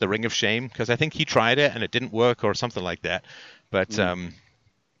calls it? The ring of shame? Because I think he tried it and it didn't work or something like that. But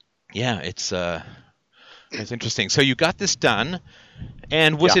it's interesting. So you got this done,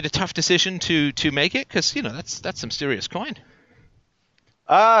 and was it a tough decision to make it? Because that's some serious coin.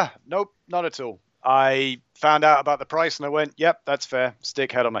 Nope, not at all. I found out about the price and I went, yep, that's fair.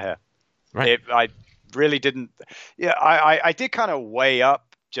 Stick head on my hair. Right. I really didn't. Yeah, I did kind of weigh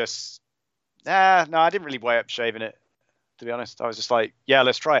up just. No, I didn't really weigh up shaving it. To be honest, I was just like, yeah,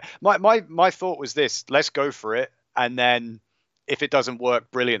 let's try it. My thought was this: let's go for it, and then if it doesn't work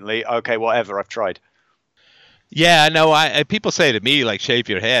brilliantly, okay, whatever, I've tried. Yeah, no, people say to me like shave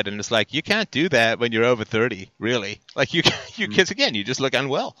your head, and it's like you can't do that when you're over 30, really. Like you because again, you just look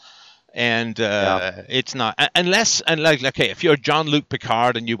unwell. And it's not unless okay, if you're Jean-Luc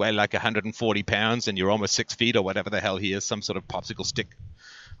Picard and you weigh like 140 pounds and you're almost 6 feet or whatever the hell he is, some sort of popsicle stick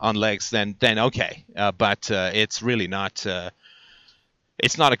on legs, then okay. But it's really not.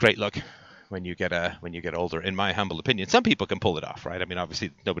 It's not a great look when you get older, in my humble opinion. Some people can pull it off, right? I mean,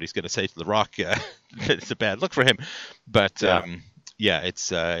 obviously nobody's going to say to The Rock that it's a bad look for him, but it's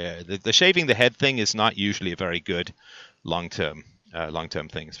the shaving the head thing is not usually a very good long-term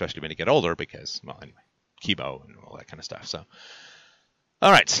thing, especially when you get older, because, well, anyway, chemo and all that kind of stuff. So,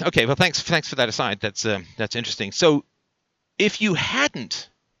 all right, okay. Well, thanks for that aside. That's interesting. So, if you hadn't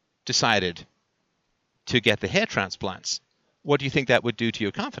decided to get the hair transplants, what do you think that would do to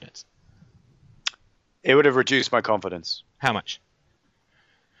your confidence? It would have reduced my confidence. How much?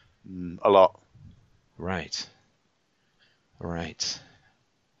 A lot. Right.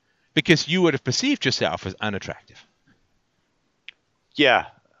 Because you would have perceived yourself as unattractive. Yeah,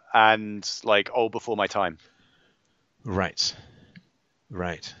 and like old before my time. Right.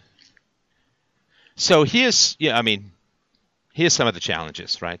 So here's some of the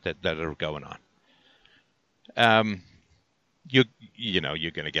challenges, right, that are going on. You're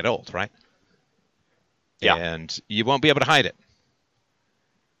going to get old, right? Yeah. And you won't be able to hide it.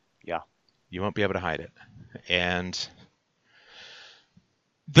 Yeah. You won't be able to hide it. And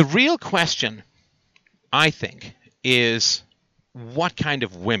the real question, I think, is what kind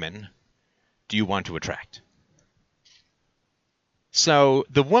of women do you want to attract? So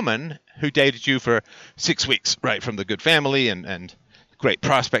the woman who dated you for 6 weeks, right, from the good family and great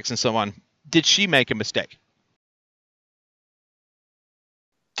prospects and so on, did she make a mistake?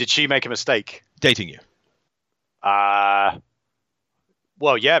 Did she make a mistake? Dating you? Well,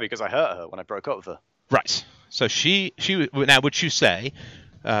 yeah, because I hurt her when I broke up with her. Right. So she now, would you say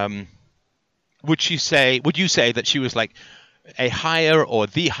that she was like a higher or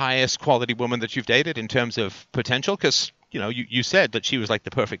the highest quality woman that you've dated in terms of potential? Because, you said that she was like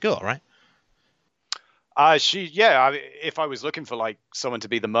the perfect girl, right? If I was looking for like someone to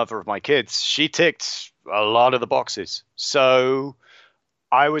be the mother of my kids, she ticked a lot of the boxes. So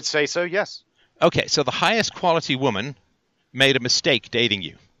I would say so, yes. Okay, so the highest quality woman made a mistake dating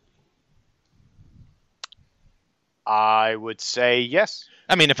you. I would say yes.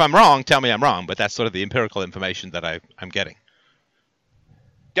 I mean, if I'm wrong, tell me I'm wrong, but that's sort of the empirical information that I'm getting.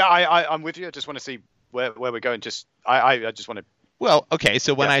 Yeah, I'm with you. I just want to see where we're going. I just want to... Well, okay,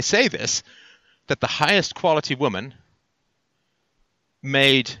 so when I say this, that the highest quality woman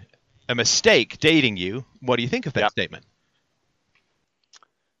made a mistake dating you, what do you think of that statement?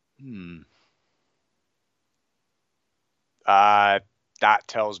 That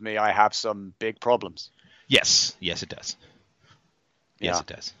tells me I have some big problems. Yes, it does. Yes, it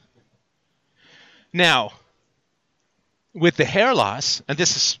does. Now, with the hair loss, and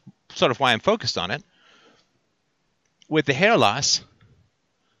this is sort of why I'm focused on it, with the hair loss,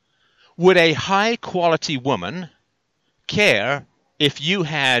 would a high-quality woman care if you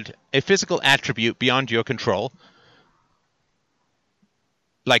had a physical attribute beyond your control,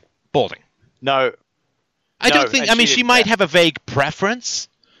 like balding? No. I don't think. I mean, she might have a vague preference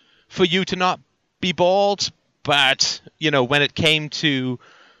for you to not be bald, but when it came to,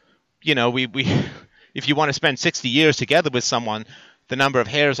 we if you want to spend 60 years together with someone, the number of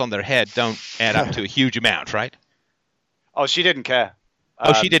hairs on their head don't add up to a huge amount, right? Oh, she didn't care.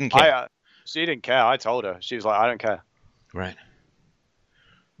 She didn't care. She didn't care. I told her. She was like, I don't care. Right.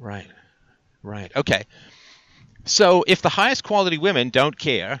 Okay. So if the highest quality women don't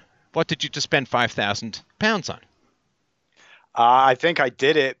care, what did you just spend £5,000 on? I think I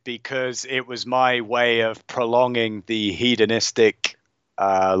did it because it was my way of prolonging the hedonistic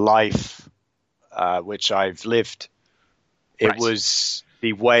life which I've lived. It was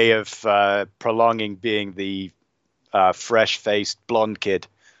the way of prolonging being the fresh-faced blonde kid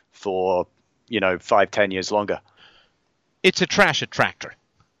for 5-10 years longer. It's a trash attractor.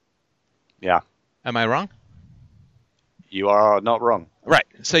 Yeah. Am I wrong? You are not wrong. Right.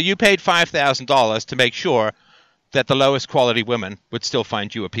 So you paid $5,000 to make sure that the lowest quality women would still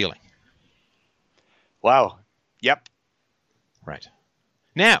find you appealing. Wow. Yep. Right.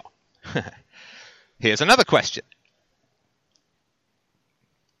 Now, here's another question.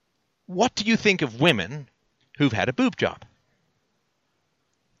 What do you think of women who've had a boob job?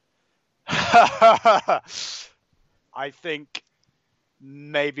 I think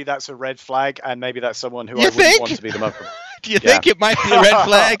maybe that's a red flag, and maybe that's someone who I wouldn't want to be the mother. Do you think it might be a red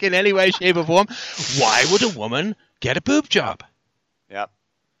flag in any way, shape, or form? Why would a woman get a boob job? Yep.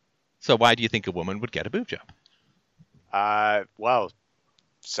 So why do you think a woman would get a boob job? Well,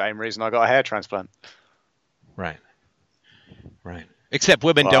 same reason I got a hair transplant. Right. Except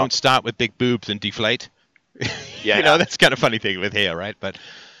women don't start with big boobs and deflate. Yeah. That's kind of a funny thing with hair, right?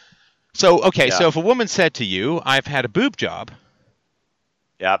 So if a woman said to you, I've had a boob job,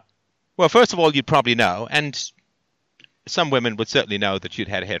 Yep. Well, first of all, you'd probably know, and some women would certainly know that you'd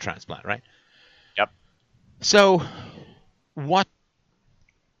had a hair transplant, right? Yep. So, what?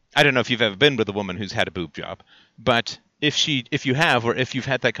 I don't know if you've ever been with a woman who's had a boob job, but if you have, or if you've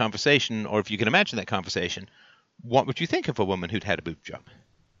had that conversation, or if you can imagine that conversation, what would you think of a woman who'd had a boob job?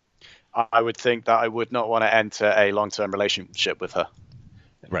 I would think that I would not want to enter a long-term relationship with her.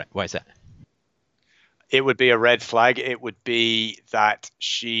 Right. Why is that? It would be a red flag. It would be that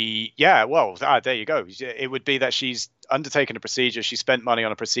there you go. It would be that she's undertaken a procedure. She spent money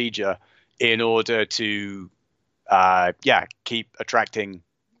on a procedure in order to, keep attracting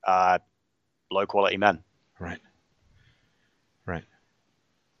low-quality men. Right. Right.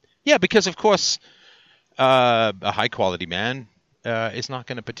 Yeah, because of course, a high-quality man is not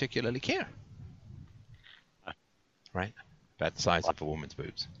going to particularly care, right, about the size of a woman's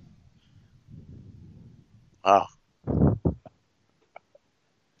boobs. Oh.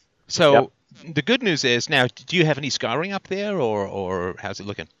 So the good news is now, do you have any scarring up there, or how's it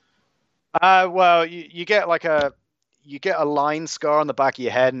looking? Well, you get a line scar on the back of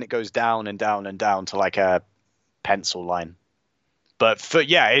your head, and it goes down and down and down to like a pencil line. But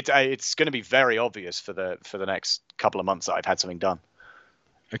it's going to be very obvious for the next couple of months that I've had something done.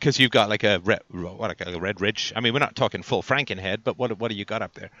 Because you've got like a red ridge. I mean, we're not talking full Frankenhead, but what do you got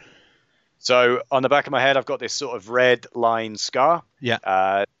up there? So on the back of my head, I've got this sort of red line scar. Yeah.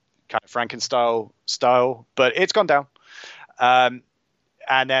 Kind of Frankenstein style, but it's gone down. And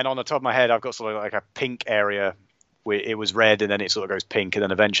then on the top of my head, I've got sort of like a pink area where it was red, and then it sort of goes pink, and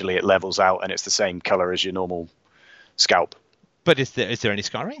then eventually it levels out, and it's the same color as your normal scalp. But is there any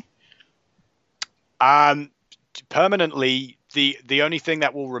scarring? Permanently, the only thing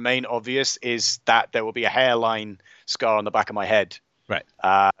that will remain obvious is that there will be a hairline scar on the back of my head. Right.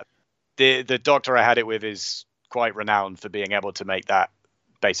 The doctor I had it with is quite renowned for being able to make that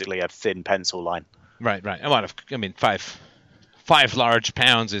basically a thin pencil line. Right. I mean, five large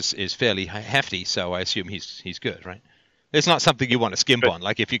pounds is fairly hefty, so I assume he's good, right? It's not something you want to skimp on,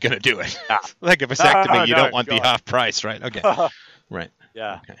 like if you're going to do it. Like a vasectomy, you don't want the half price, right? Okay. Right.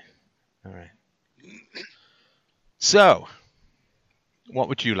 Yeah. Okay. All right. So, what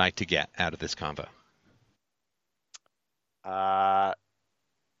would you like to get out of this convo? What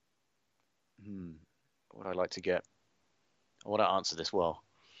would I like to get? I want to answer this well.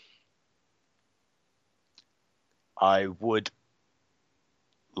 I would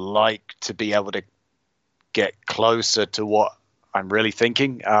like to be able to get closer to what I'm really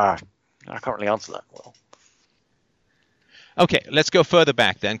thinking. I can't really answer that well. Okay, let's go further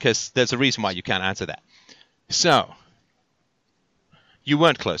back then, because there's a reason why you can't answer that. So, you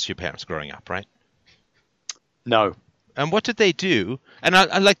weren't close to your parents growing up, right? No. And what did they do? And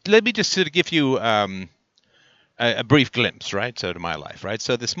let me just sort of give you a brief glimpse, right? So to my life, right?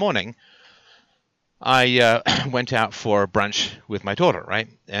 So this morning, I went out for brunch with my daughter, right?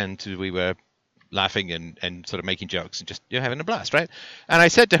 And we were laughing and sort of making jokes and just having a blast, right? And I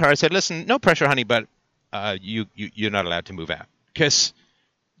said to her, I said, listen, no pressure, honey, but you're not allowed to move out because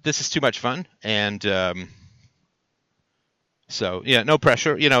this is too much fun. And so, yeah, no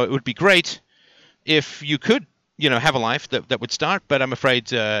pressure. It would be great if you could, have a life that would start, but I'm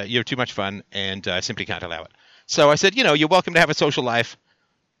afraid you're too much fun and I simply can't allow it. So I said, you're welcome to have a social life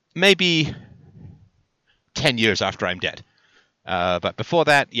maybe 10 years after I'm dead. But before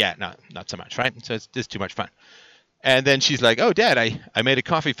that, no, not so much, right? So it's too much fun. And then she's like, oh, Dad, I made a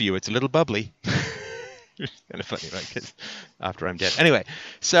coffee for you. It's a little bubbly. It's kind of funny, right? Because after I'm dead. Anyway,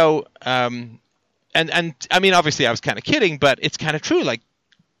 so, and I mean, obviously I was kind of kidding, but it's kind of true. Like,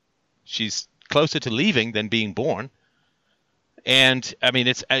 she's closer to leaving than being born. And I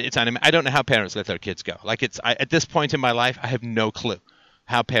mean, I don't know how parents let their kids go. Like at this point in my life, I have no clue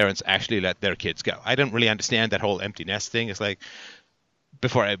how parents actually let their kids go. I don't really understand that whole empty nest thing. It's like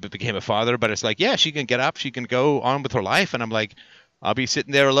before I became a father, but it's like, yeah, she can get up, she can go on with her life. And I'm like, I'll be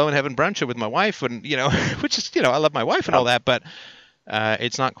sitting there alone having brunch with my wife and, which is, I love my wife and all that, but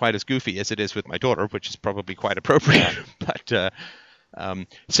it's not quite as goofy as it is with my daughter, which is probably quite appropriate. But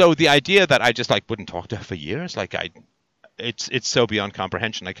so the idea that I just wouldn't talk to her for years, it's so beyond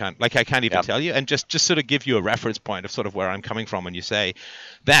comprehension. I can't even tell you, and just sort of give you a reference point of sort of where I'm coming from when you say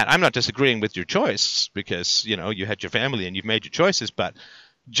that. I'm not disagreeing with your choice because, you had your family and you've made your choices, but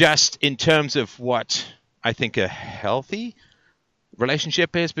just in terms of what I think a healthy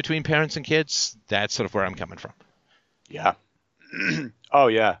relationship is between parents and kids, that's sort of where I'm coming from. Yeah. Oh,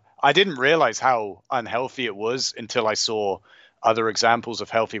 yeah. I didn't realize how unhealthy it was until I saw other examples of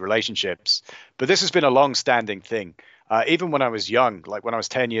healthy relationships. But this has been a long-standing thing. Even when I was young, like when I was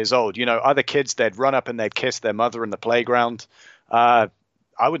 10 years old, other kids, they'd run up and they'd kiss their mother in the playground. I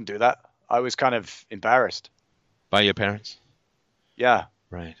I wouldn't do that. I was kind of embarrassed. By your parents? Yeah.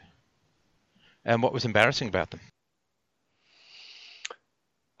 Right. And what was embarrassing about them?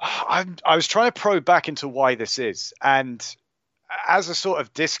 I was trying to probe back into why this is. And as a sort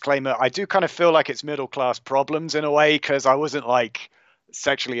of disclaimer, I do kind of feel like it's middle class problems in a way, because I wasn't like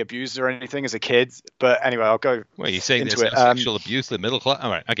sexually abused or anything as a kid. But anyway, I'll go Well, you're saying into there's it. no sexual abuse in the middle class?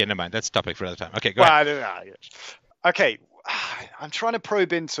 All right. Okay, never mind. That's a topic for another time. Okay, go Well, ahead. I don't know. Okay. I'm trying to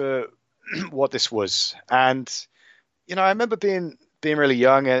probe into what this was. And, I remember being really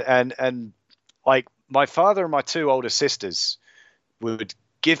young, and like my father and my two older sisters would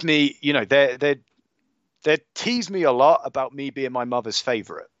give me, they'd tease me a lot about me being my mother's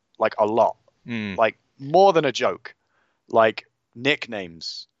favorite, like a lot, like more than a joke, like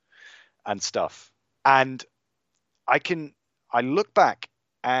nicknames and stuff. And I look back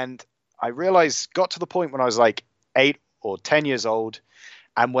and I realized, got to the point when I was like 8 or 10 years old.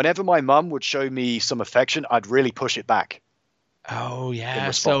 And whenever my mum would show me some affection, I'd really push it back. Oh, yeah.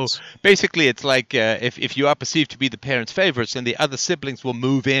 In So response. basically, it's like if you are perceived to be the parents' favorites, then the other siblings will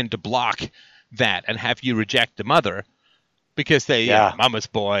move in to block that and have you reject the mother because they, Yeah. mama's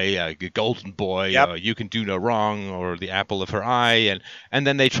boy, golden boy, Yep. you can do no wrong, or the apple of her eye. And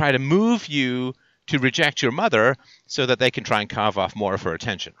then they try to move you to reject your mother so that they can try and carve off more of her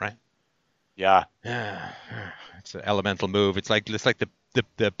attention, right? Yeah. Yeah. It's an elemental move. It's like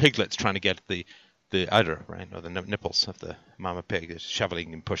the piglets trying to get the udder, right, or the nipples of the mama pig is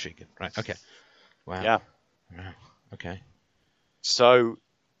shoveling and pushing it, right? Okay. Wow. Yeah. Wow. Okay. So,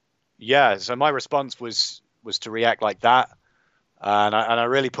 yeah. So my response was to react like that. And I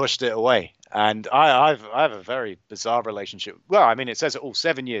really pushed it away. And I have a very bizarre relationship. Well, I mean, it says it all,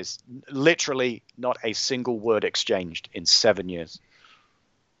 7 years, literally not a single word exchanged in 7 years.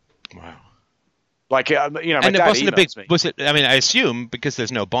 Wow. Like, my And it dad wasn't a big, emails me. was it? I mean, I assume because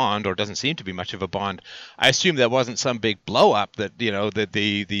there's no bond, or doesn't seem to be much of a bond. I assume there wasn't some big blow up that that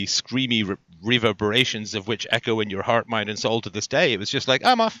the screamy reverberations of which echo in your heart, mind, and soul to this day. It was just like,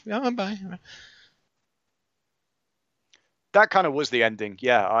 I'm off, I'm bye. That kind of was the ending.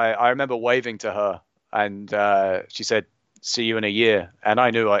 Yeah, I remember waving to her, and she said, "See you in a year," and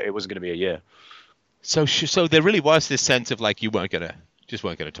I knew it wasn't going to be a year. So there really was this sense of like you weren't gonna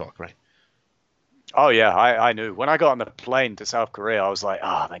talk, right? Oh yeah, I knew. When I got on the plane to South Korea, I was like,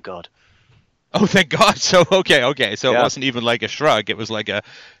 "Oh, thank God." Oh, thank God. So okay. So Yeah. it wasn't even like a shrug. It was like a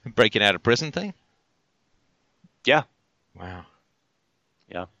breaking out of prison thing. Yeah. Wow.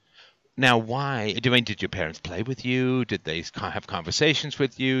 Yeah. Now, why? Did your parents play with you? Did they have conversations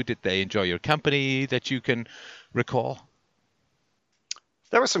with you? Did they enjoy your company that you can recall?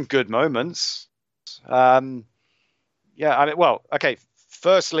 There were some good moments. Yeah, I mean, well, okay.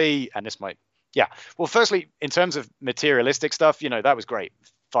 Firstly, and this might, yeah. Well, firstly, in terms of materialistic stuff, that was great.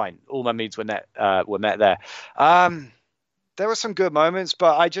 Fine, all my needs were met there. There were some good moments,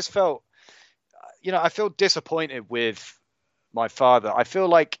 but I just felt, I feel disappointed with my father. I feel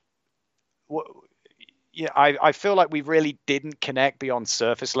like, I feel like we really didn't connect beyond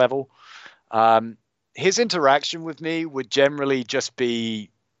surface level. His interaction with me would generally just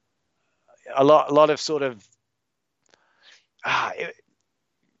be a lot of sort of right.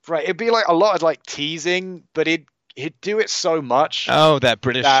 It'd be like a lot of like teasing, but he'd do it so much. Oh, that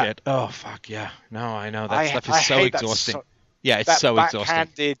British shit. Oh, fuck yeah. No, I know that stuff is so exhausting. Yeah, it's so exhausting.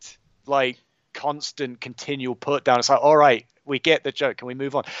 Backhanded, like constant, continual put down. It's like, all right, we get the joke. Can we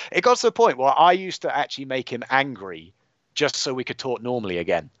move on? It got to the point where I used to actually make him angry just so we could talk normally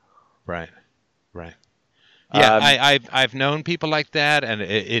again. Right. Yeah, I've known people like that, and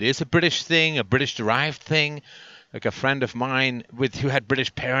it is a British thing, a British derived thing. Like a friend of mine who had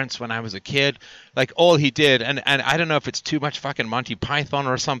British parents when I was a kid, like all he did, and I don't know if it's too much fucking Monty Python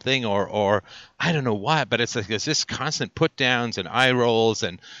or something, or I don't know what, but it's like there's this constant put downs and eye rolls,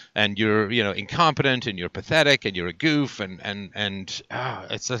 and you're incompetent, and you're pathetic, and you're a goof, and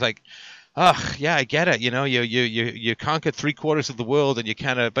it's just like, oh yeah, I get it. You conquered 3/4 of the world, and you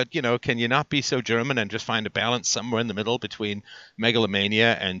kind of, but can you not be so German and just find a balance somewhere in the middle between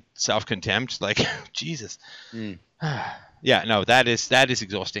megalomania and self-contempt? Like, Jesus. Yeah, no, that is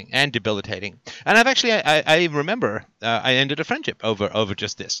exhausting and debilitating. And I've actually, I remember I ended a friendship over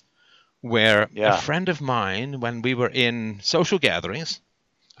just this, where a friend of mine, when we were in social gatherings,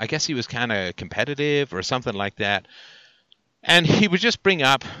 I guess he was kind of competitive or something like that, and he would just bring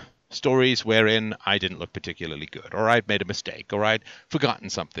up stories wherein I didn't look particularly good, or I'd made a mistake, or I'd forgotten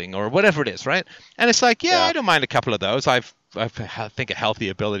something, or whatever it is, right? And it's like, yeah, I don't mind a couple of those. I think a healthy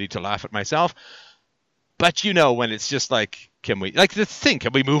ability to laugh at myself. But you know when it's just like, can we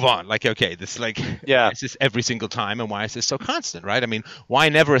move on? Like, okay, this like, Yeah. is this every single time, and why is this so constant, right? I mean, why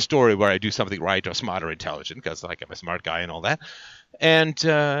never a story where I do something right or smart or intelligent? Because like I'm a smart guy and all that. And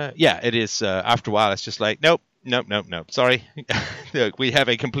yeah, it is. After a while, it's just like, nope. Sorry, we have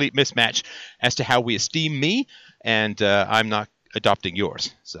a complete mismatch as to how we esteem me, and I'm not adopting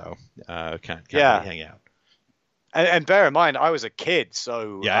yours. So can't really hang out. And bear in mind, I was a kid,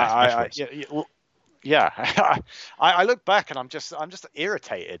 so Yeah, I look back and I'm just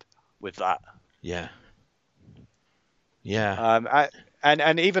irritated with that. Yeah.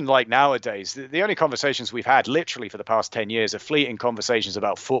 And even like nowadays, the only conversations we've had literally for the past 10 years are fleeting conversations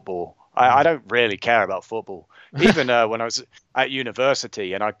about football. I don't really care about football. Even when I was at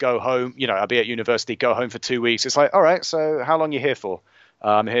university and I'd go home, I'd be at university, go home for 2 weeks. It's like, all right, so how long are you here for?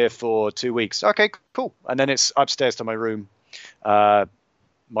 I'm here for 2 weeks. Okay, cool. And then it's upstairs to my room, my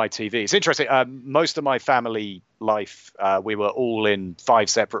TV. It's interesting. Most of my family life, we were all in 5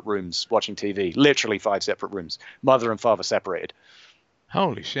 separate rooms watching TV, literally 5 separate rooms, mother and father separated.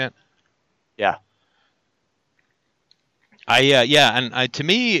 Holy shit. Yeah. To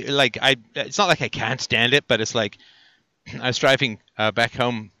me, like it's not like I can't stand it, but it's like I was driving back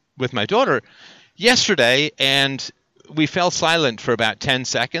home with my daughter yesterday, and we fell silent for about 10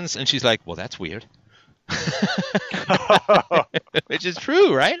 seconds, and she's like, "Well, that's weird," which is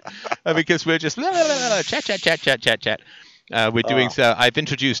true, right? Because we're just chat. We're doing so. I've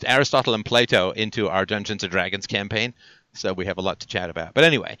introduced Aristotle and Plato into our Dungeons and Dragons campaign, so we have a lot to chat about. But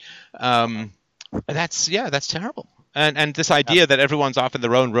anyway, that's terrible. And this idea that everyone's off in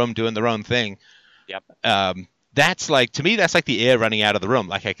their own room doing their own thing. Yep. That's like, to me, that's like the air running out of the room.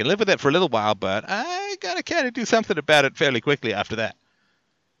 Like I can live with it for a little while, but I gotta kind of do something about it fairly quickly after that.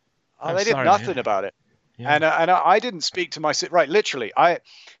 They did nothing about it. Yeah. And I didn't speak to my right. Literally, I'm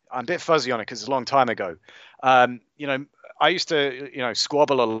a bit fuzzy on it because it's a long time ago. I used to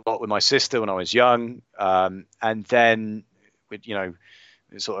squabble a lot with my sister when I was young, and then we'd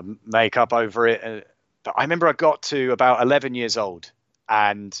sort of make up over it. But I remember I got to about 11 years old,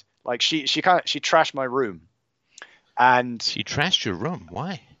 and like she trashed my room. And she trashed your room.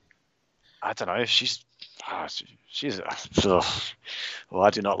 Why? I don't know. She's well, I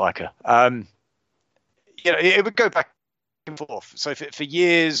do not like her. It would go back and forth. So for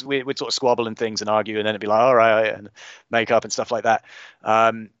years we'd sort of squabble and things and argue, and then it'd be like, all right, and make up and stuff like that.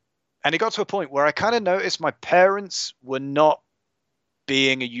 And it got to a point where I kind of noticed my parents were not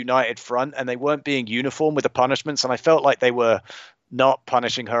being a united front, and they weren't being uniform with the punishments, and I felt like they were not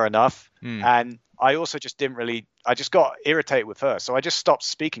punishing her enough. And I also just I just got irritated with her, so I just stopped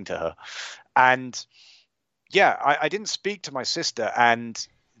speaking to her. And I didn't speak to my sister. And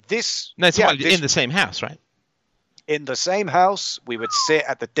in the same house, right? In the same house, we would sit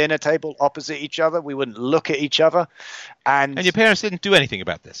at the dinner table opposite each other. We wouldn't look at each other. And your parents didn't do anything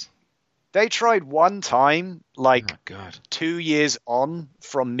about this? They tried one time, 2 years on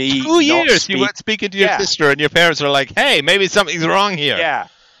from me. 2 years? You weren't speaking to your sister, and your parents are like, hey, maybe something's wrong here. Yeah.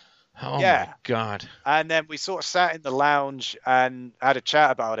 Oh, my God. And then we sort of sat in the lounge and had a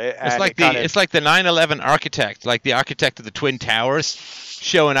chat about it. It's like the 9/11 architect, like the architect of the Twin Towers,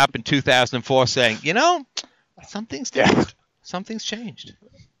 showing up in 2004 saying, something's changed. Yeah. Something's changed.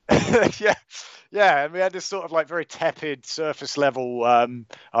 Yeah, and we had this sort of like very tepid surface level,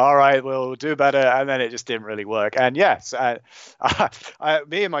 all right, we'll do better, and then it just didn't really work. And yes,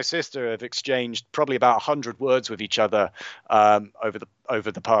 me and my sister have exchanged probably about 100 words with each other over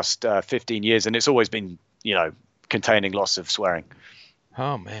the past 15 years, and it's always been, containing lots of swearing.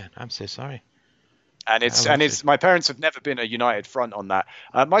 Oh man, I'm so sorry. And my parents have never been a united front on that.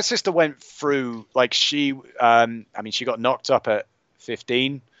 My sister went through, like, she got knocked up at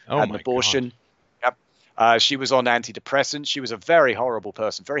 15, had an abortion. God. She was on antidepressants. She was a very horrible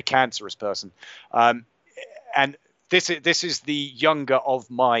person, very cancerous person. And this is the younger of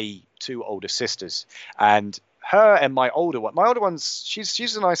my 2 older sisters. And her and my older one's,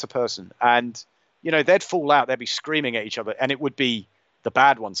 she's a nicer person. And, they'd fall out. They'd be screaming at each other. And it would be the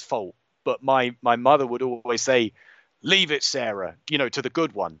bad one's fault. But my mother would always say, leave it, Sarah, to the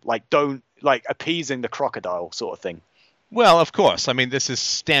good one. Like, don't, like, appeasing the crocodile sort of thing. Well, of course. I mean, this is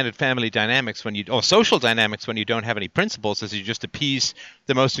standard family dynamics or social dynamics when you don't have any principles, is you just appease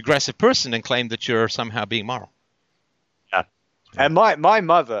the most aggressive person and claim that you're somehow being moral. Yeah. And my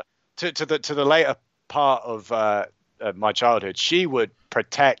mother, to the later part of my childhood, she would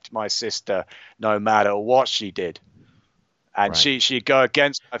protect my sister no matter what she did. And right. she'd go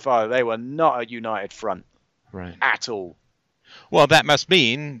against my father. They were not a united front at all. Well, that must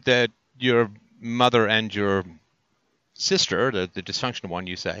mean that your mother and your sister, the dysfunctional one,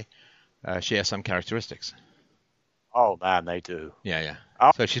 you say, She has some characteristics. Oh man, they do. Yeah.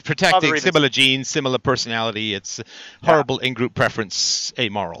 Oh, So she's protecting reasons. similar genes, similar personality. It's horrible in-group preference,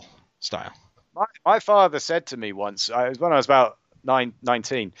 amoral style. My father said to me once, when I was about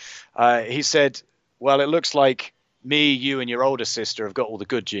 19, he said, "Well, it looks like me, you, and your older sister have got all the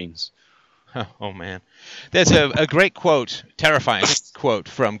good genes." Oh man. There's a great quote, terrifying quote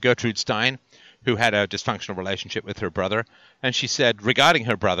from Gertrude Stein, who had a dysfunctional relationship with her brother. And she said, regarding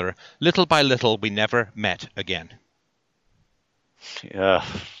her brother, little by little, we never met again. Yeah.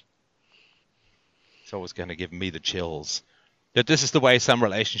 It's always going to give me the chills. That this is the way some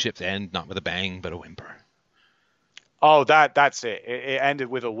relationships end, not with a bang, but a whimper. Oh, that's it. It ended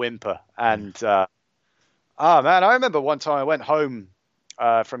with a whimper. And, man, I remember one time I went home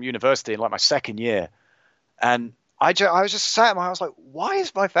from university in like my second year. And I was just sat I was like, why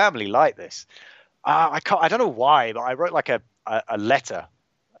is my family like this? I don't know why, but I wrote like a letter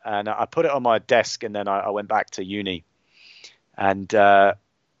and I put it on my desk and then I went back to uni. And I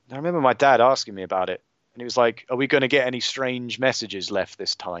remember my dad asking me about it. And he was like, are we going to get any strange messages left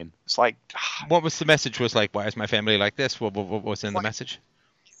this time? It's like... What was the message? Was like, why is my family like this? What was in the message?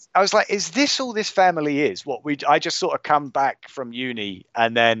 I was like, is this all this family is? I just sort of come back from uni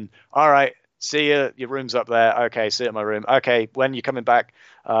and then, all right, see you. Your room's up there. Okay, sit in my room. Okay, when you coming back?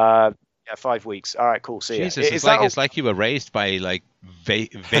 5 weeks. All right, cool. See you. Jesus, it's like you were raised by like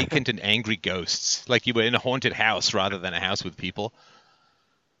vacant and angry ghosts. Like you were in a haunted house rather than a house with people.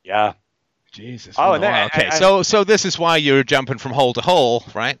 Yeah. Jesus. Oh, and then, okay. So this is why you're jumping from hole to hole,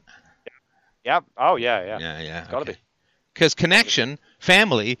 right? Yeah. Oh, yeah. Yeah. Gotta be. Because connection,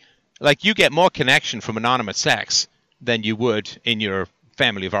 family, like you get more connection from anonymous sex than you would in your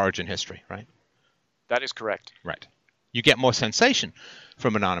family of origin history, right? That is correct. Right. You get more sensation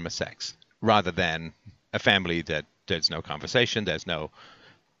from anonymous sex rather than a family that there's no conversation, there's no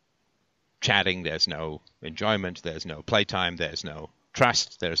chatting, there's no enjoyment, there's no playtime, there's no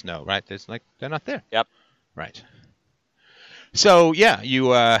trust, there's no, right? There's like, they're not there. Yep. Right. So, yeah, you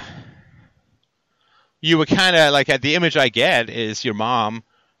were kind of like, the image I get is your mom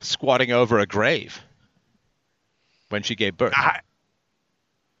squatting over a grave when she gave birth.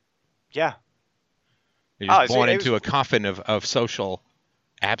 Yeah. You're just born into a coffin of social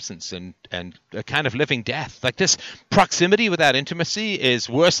absence and a kind of living death. Like this proximity without intimacy is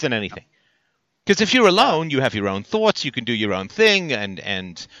worse than anything. Because if you're alone, you have your own thoughts, you can do your own thing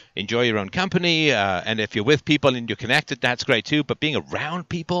and enjoy your own company. And if you're with people and you're connected, that's great too. But being around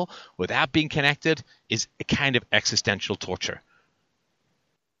people without being connected is a kind of existential torture.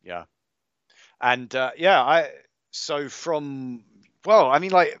 Yeah. And right.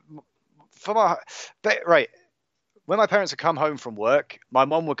 When my parents would come home from work, my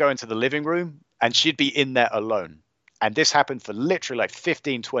mom would go into the living room and she'd be in there alone. And this happened for literally like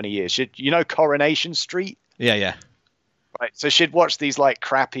 15, 20 years. Coronation Street? Yeah. Right. So she'd watch these like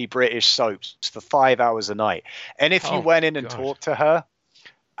crappy British soaps for 5 hours a night. And if you went in and talked to her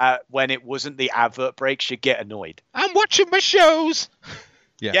when it wasn't the advert break, she'd get annoyed. I'm watching my shows.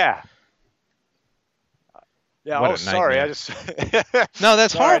 Yeah. Yeah. Sorry. I just. No,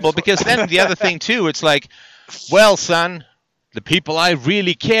 that's horrible because then the other thing too, it's like, well, son, the people I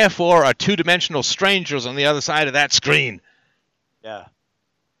really care for are two-dimensional strangers on the other side of that screen. Yeah.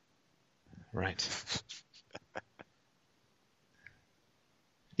 Right.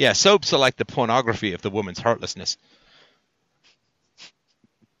 Yeah, soaps are like the pornography of the woman's heartlessness.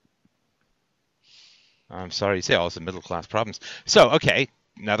 I'm sorry to say, all the middle-class problems. So, okay,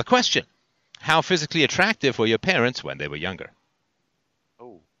 another question. How physically attractive were your parents when they were younger?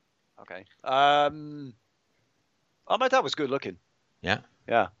 Oh, okay. My dad was good looking. Yeah?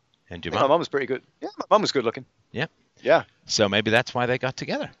 Yeah. And your mom? My mom was pretty good. Yeah, my mom was good looking. Yeah? Yeah. So maybe that's why they got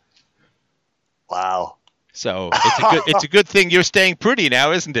together. Wow. So it's a good thing you're staying pretty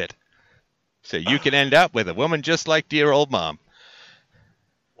now, isn't it? So you can end up with a woman just like dear old mom.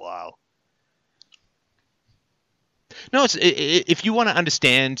 Wow. No, if you want to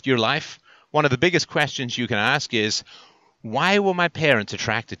understand your life, one of the biggest questions you can ask is, why were my parents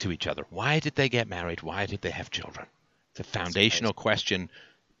attracted to each other? Why did they get married? Why did they have children? It's a foundational question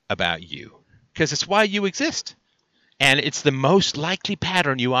about you, because it's why you exist. And it's the most likely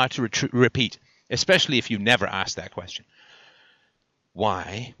pattern you are to repeat, especially if you never ask that question.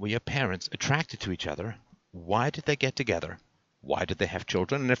 Why were your parents attracted to each other? Why did they get together? Why did they have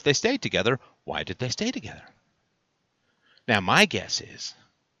children? And if they stayed together, why did they stay together? Now, my guess is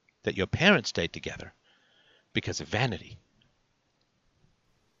that your parents stayed together because of vanity.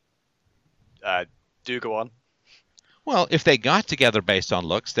 Do go on. Well, if they got together based on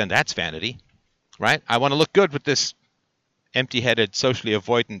looks, then that's vanity, right? I want to look good with this empty-headed, socially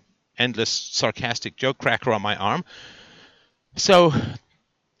avoidant endless sarcastic joke cracker on my arm. So,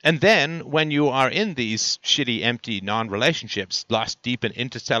 and then when you are in these shitty, empty non-relationships, lost deep in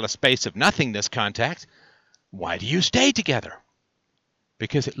interstellar space of nothingness contact, why do you stay together?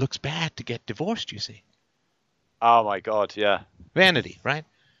 Because it looks bad to get divorced, you see. Oh my God, yeah. Vanity, right?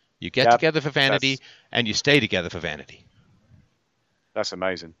 You get Yep, together for vanity, and you stay together for vanity. That's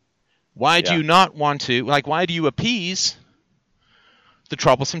amazing. Why do you not want to, like, why do you appease the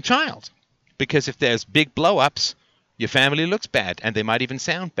troublesome child? Because if there's big blow-ups, your family looks bad, and they might even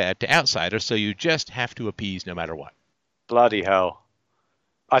sound bad to outsiders, so you just have to appease no matter what. Bloody hell.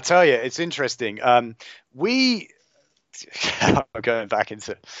 I tell you, it's interesting. I'm going back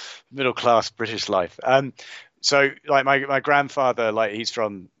into middle-class British life. So, like, my grandfather, like, he's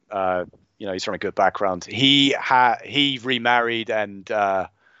from, he's from a good background. He remarried and,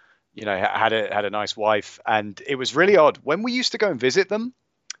 had a nice wife. And it was really odd. When we used to go and visit them,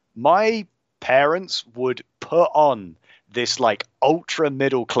 my parents would put on this, like, ultra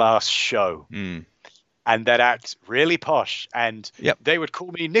middle-class show. And they'd act really posh. And they would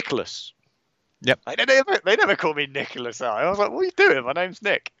call me Nicholas. Yep. They never call me Nicholas. I was like, what are you doing? My name's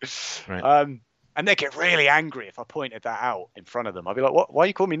Nick. Right. And they get really angry if I pointed that out in front of them. I'd be like, what? Why are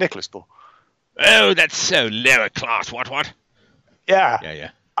you calling me Nicholas for? Oh, that's so lower class. What? Yeah.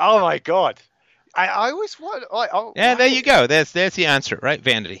 Yeah. Oh, my God. I always want... yeah, there you go. There's the answer, right?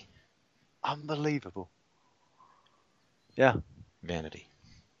 Vanity. Unbelievable. Yeah. Vanity.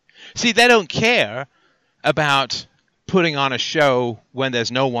 See, they don't care about putting on a show when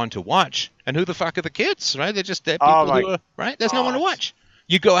there's no one to watch. And who the fuck are the kids, right? They're people who are, right? There's no one to watch.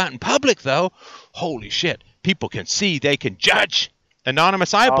 You go out in public, though, holy shit. People can see, they can judge.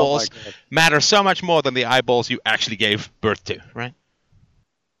 Anonymous eyeballs matter so much more than the eyeballs you actually gave birth to, right?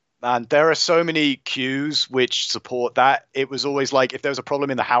 Man, there are so many cues which support that. It was always like, if there was a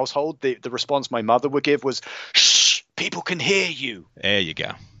problem in the household, the response my mother would give was, shh, people can hear you. There you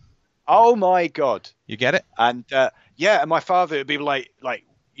go. Oh, my God. You get it? And, and my father would be like, I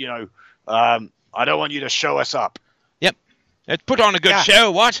don't want you to show us up. Yep. Let's put on a good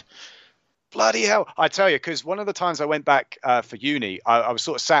show, what? Bloody hell. I tell you, because one of the times I went back for uni, I was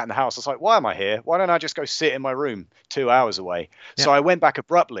sort of sat in the house. I was like, why am I here? Why don't I just go sit in my room 2 hours away? Yeah. So I went back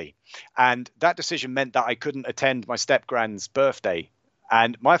abruptly. And that decision meant that I couldn't attend my step-grand's birthday.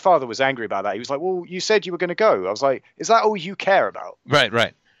 And my father was angry about that. He was like, well, you said you were going to go. I was like, is that all you care about? Right.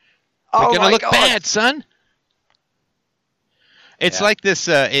 Oh, you're going to look bad, son. It's like this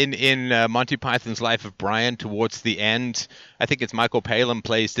in Monty Python's Life of Brian towards the end. I think it's Michael Palin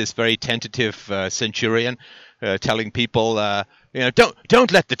plays this very tentative centurion telling people,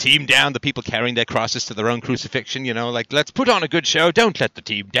 don't let the team down, the people carrying their crosses to their own crucifixion, like, let's put on a good show, don't let the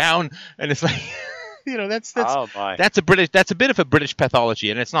team down. And it's like... that's a bit of a British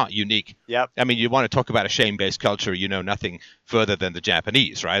pathology, and it's not unique. Yep. I mean, you want to talk about a shame-based culture, nothing further than the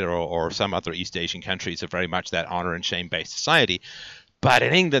Japanese, right? Or some other East Asian countries are very much that honor and shame-based society. But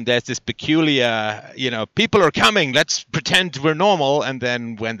in England, there's this peculiar, people are coming, let's pretend we're normal, and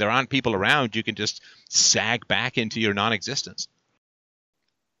then when there aren't people around, you can just sag back into your non-existence.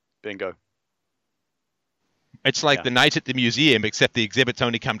 Bingo. It's like the night at the museum, except the exhibits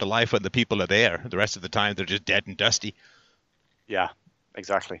only come to life when the people are there. The rest of the time, they're just dead and dusty. Yeah,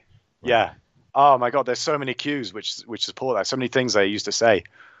 exactly. Right. Yeah. Oh, my God, there's so many cues which support that. So many things they used to say.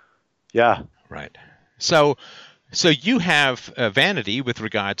 Yeah. Right. So you have vanity with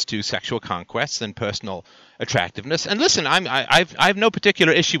regards to sexual conquests and personal attractiveness. And listen, I have no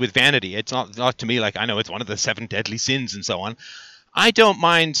particular issue with vanity. It's not to me like, I know it's one of the 7 deadly sins and so on. I don't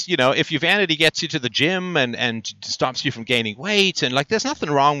mind, if your vanity gets you to the gym and stops you from gaining weight, and like, there's nothing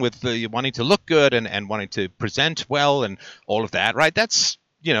wrong with wanting to look good and wanting to present well and all of that, right? That's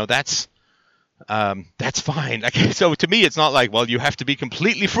fine. Like, so to me, it's not like, well, you have to be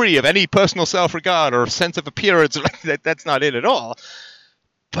completely free of any personal self-regard or sense of appearance. That's not it at all.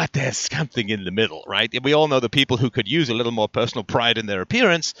 But there's something in the middle, right? We all know the people who could use a little more personal pride in their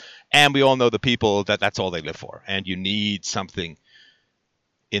appearance, and we all know the people that's all they live for. And you need something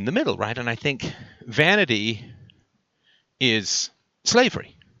in the middle, right? And I think vanity is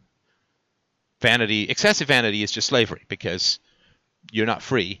slavery. Excessive vanity is just slavery, because you're not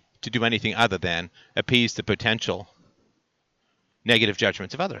free to do anything other than appease the potential negative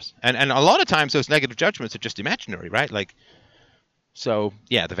judgments of others. And a lot of times those negative judgments are just imaginary, right? Like, so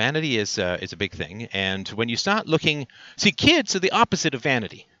yeah, the vanity is a big thing. And when you start looking, see, kids are the opposite of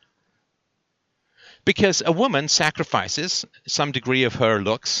vanity. Because a woman sacrifices some degree of her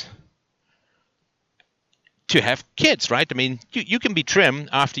looks to have kids, right? I mean, you can be trim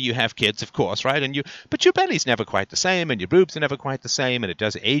after you have kids, of course, right? But your belly's never quite the same, and your boobs are never quite the same, and it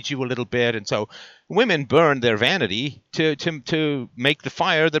does age you a little bit. And so women burn their vanity to make the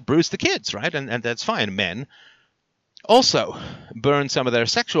fire that brews the kids, right? And that's fine. Men also burn some of their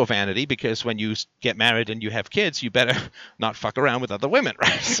sexual vanity, because when you get married and you have kids, you better not fuck around with other women,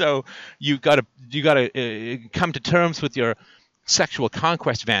 right? So you gotta come to terms with your sexual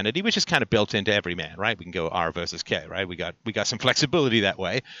conquest vanity, which is kind of built into every man, right? We can go R versus K, right? We got some flexibility that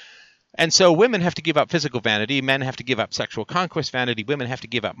way. And so women have to give up physical vanity, men have to give up sexual conquest vanity, women have to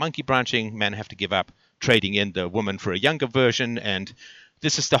give up monkey branching, men have to give up trading in the woman for a younger version, and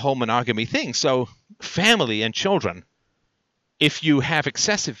this is the whole monogamy thing. So family and children, if you have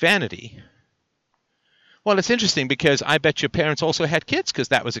excessive vanity, well, it's interesting because I bet your parents also had kids because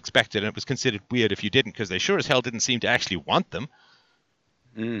that was expected, and it was considered weird if you didn't, because they sure as hell didn't seem to actually want them.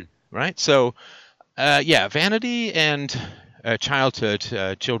 Right? So, vanity and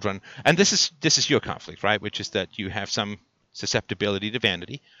childhood, children, and this is your conflict, right? Which is that you have some susceptibility to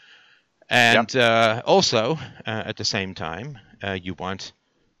vanity, and also at the same time, you want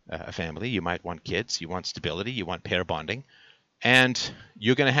a family, you might want kids, you want stability, you want pair bonding, and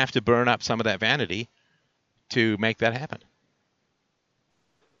you're going to have to burn up some of that vanity to make that happen.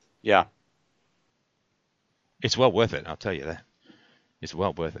 Yeah. It's well worth it, I'll tell you that. It's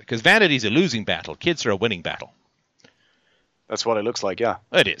well worth it. Because vanity's a losing battle. Kids are a winning battle. That's what it looks like, yeah.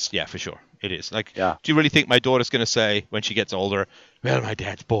 It is, yeah, for sure. It is. Like, yeah. Do you really think my daughter's going to say, when she gets older, well, my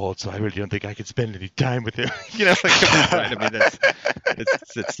dad's bald, so I really don't think I could spend any time with him? Like, right? I mean,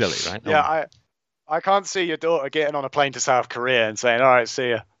 it's silly, right? Yeah, I can't see your daughter getting on a plane to South Korea and saying, all right,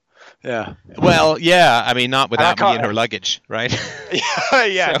 see ya. Yeah. Well, yeah. I mean, not without me and her luggage, right?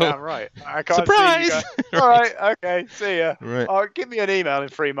 yeah. So, no, right. I can't surprise. See you go, all right. Okay. See ya. Right. Oh, give me an email in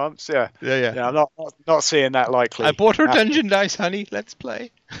 3 months. Yeah. Yeah. I'm not seeing that likely. I bought her dungeon dice, honey. Let's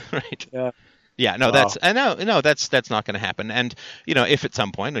play. Right. Yeah. Yeah, no, that's not going to happen. And if at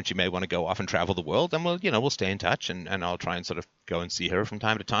some point, and she may want to go off and travel the world, then we'll stay in touch, and I'll try and sort of go and see her from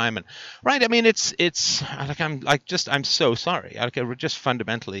time to time. And right, I mean, it's like I'm so sorry. Just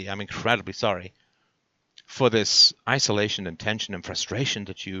fundamentally, I'm incredibly sorry for this isolation and tension and frustration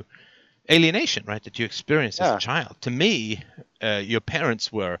alienation, right, that you experienced as a child. To me, your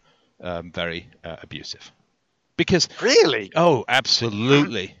parents were very abusive. Because really? Oh,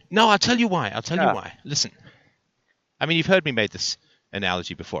 absolutely. No, I'll tell you why. You why. Listen. I mean, you've heard me make this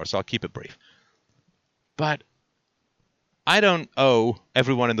analogy before, so I'll keep it brief. But I don't owe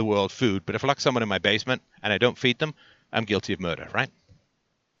everyone in the world food, but if I lock someone in my basement and I don't feed them, I'm guilty of murder, right?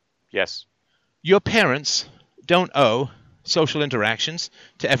 Yes. Your parents don't owe social interactions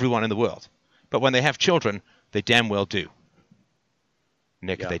to everyone in the world. But when they have children, they damn well do.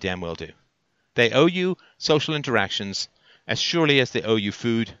 Nick, they damn well do. They owe you social interactions as surely as they owe you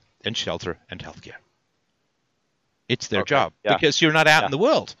food and shelter and healthcare. It's their job because you're not out in the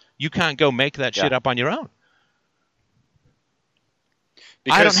world. You can't go make that shit up on your own.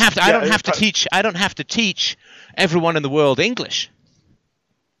 Because, I don't have to teach everyone in the world English.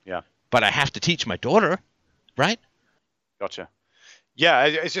 Yeah. But I have to teach my daughter, right? Gotcha. Yeah,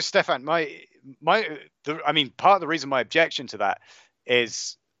 it's just Stefan. Part of the reason my objection to that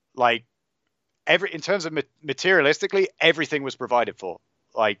is like. In terms of materialistically, everything was provided for.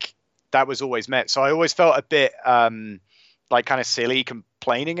 Like that was always met. So I always felt a bit like kind of silly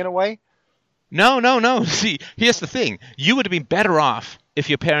complaining in a way. No. See, here's the thing. You would have been better off if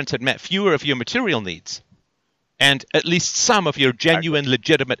your parents had met fewer of your material needs and at least some of your genuine,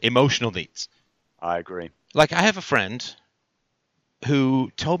 legitimate emotional needs. I agree. Like I have a friend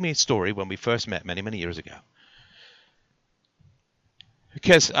who told me a story when we first met many, many years ago.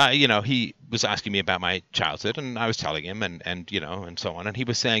 Because, he was asking me about my childhood, and I was telling him, and so on. And he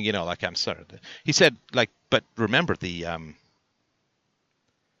was saying, like, I'm sorry. He said, like, but remember the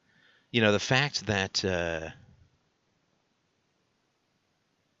fact that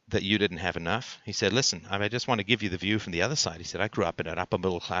that you didn't have enough. He said, listen, I just want to give you the view from the other side. He said, I grew up in an upper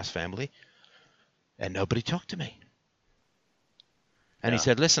middle class family, and nobody talked to me. And he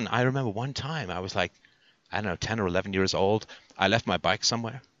said, listen, I remember one time I was like, I don't know, 10 or 11 years old. I left my bike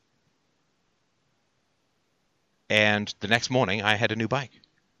somewhere. And the next morning, I had a new bike.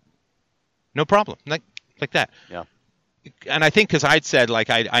 No problem. Like that. Yeah. And I think because I'd said, like,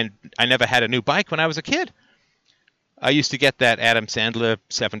 I never had a new bike when I was a kid. I used to get that Adam Sandler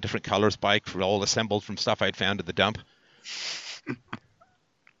 7 different colors bike all assembled from stuff I'd found at the dump.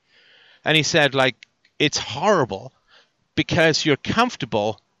 And he said, like, it's horrible because you're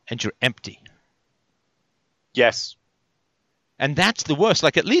comfortable and you're empty. Yes. And that's the worst.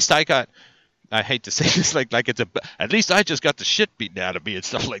 Like, at least I got I hate to say this, like it's at least I just got the shit beaten out of me and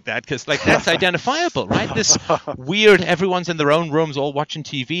stuff like that, because like that's identifiable, right? This weird, everyone's in their own rooms all watching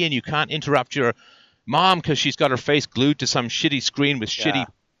TV, and you can't interrupt your mom because she's got her face glued to some shitty screen with shitty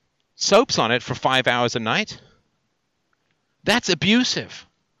soaps on it for 5 hours a night. That's abusive.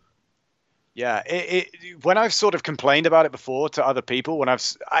 Yeah, when I've sort of complained about it before to other people,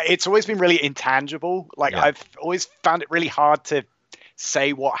 it's always been really intangible. Like I've always found it really hard to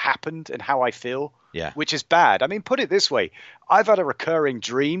say what happened and how I feel, which is bad. I mean, put it this way. I've had a recurring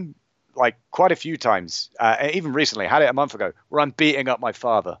dream, like quite a few times, even recently, I had it a month ago, where I'm beating up my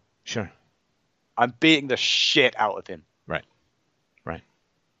father. Sure. I'm beating the shit out of him. Right.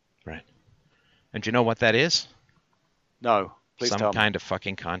 And do you know what that is? No, please tell me. Some kind of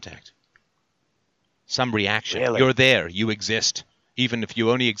fucking contact. Some reaction. Really? You're there. You exist. Even if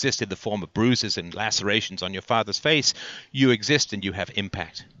you only exist in the form of bruises and lacerations on your father's face, you exist and you have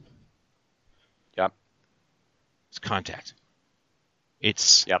impact. Yep. It's contact.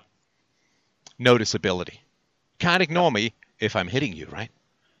 It's noticeability. Can't ignore me if I'm hitting you, right?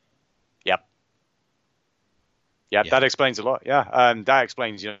 Yep. Yeah, that explains a lot. Yeah, that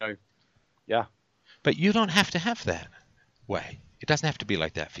explains, yeah. But you don't have to have that way. It doesn't have to be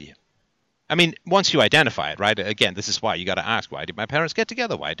like that for you. I mean, once you identify it, right? Again, this is why you got to ask, why did my parents get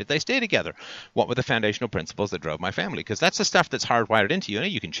together? Why did they stay together? What were the foundational principles that drove my family? Because that's the stuff that's hardwired into you.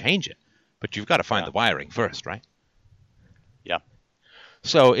 You can change it, but you've got to find the wiring first, right? Yeah.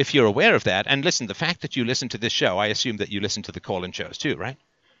 So if you're aware of that, and listen, the fact that you listen to this show, I assume that you listen to the call-in shows too, right?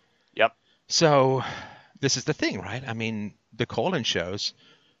 Yep. So this is the thing, right? I mean, the call-in shows,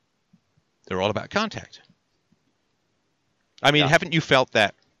 they're all about contact. I mean, haven't you felt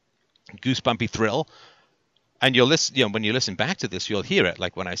that goosebumpy thrill? And you'll listen, when you listen back to this, you'll hear it.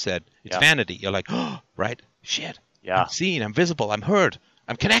 Like when I said it's vanity, you're like, oh, right, shit. Yeah. I'm seen, I'm visible, I'm heard,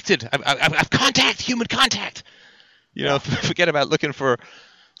 I'm connected, I've contact, human contact. Forget about looking for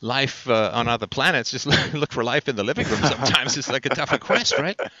life on other planets. Just look for life in the living room. Sometimes it's like a tougher quest,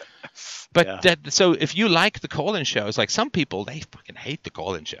 right? But so if you like the call-in shows, like some people, they fucking hate the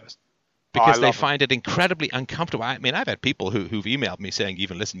call-in shows. Because they find it incredibly uncomfortable. I mean, I've had people who've emailed me saying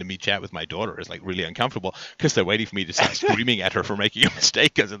even listening to me chat with my daughter is like really uncomfortable because they're waiting for me to start screaming at her for making a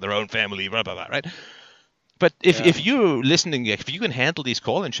mistake because in their own family, blah, blah, blah, right? But if you're listening, if you can handle these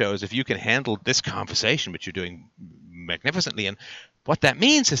call-in shows, if you can handle this conversation, which you're doing magnificently, and what that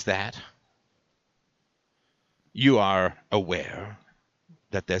means is that you are aware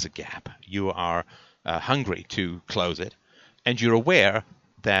that there's a gap. You are hungry to close it, and you're aware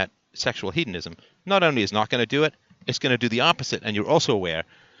that sexual hedonism not only is not going to do it, it's going to do the opposite. And you're also aware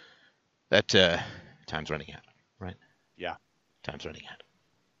that time's running out, right? Yeah. Time's running out.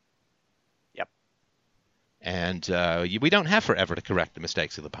 Yep. And we don't have forever to correct the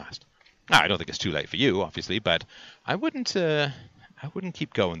mistakes of the past. Now, I don't think it's too late for you, obviously, but I wouldn't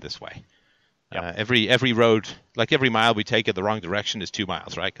keep going this way. Yep. Every road, like every mile we take in the wrong direction is 2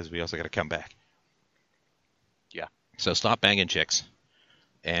 miles, right? Because we also got to come back. Yeah. So stop banging chicks.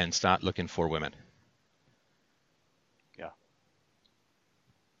 And start looking for women. Yeah.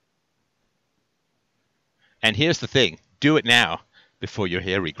 And here's the thing. Do it now before your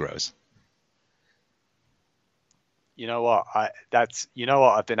hair regrows. You know what?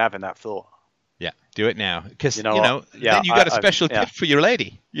 I've been having that thought. Yeah, do it now. Because, then you got a special gift for your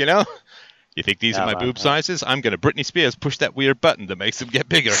lady, You think these are my boob sizes? I'm going to Britney Spears push that weird button that makes them get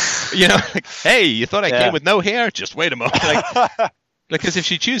bigger. Like, hey, you thought I came with no hair? Just wait a moment. Like, because if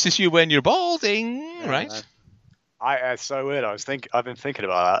she chooses you when you're balding, right? It's so weird. I've been thinking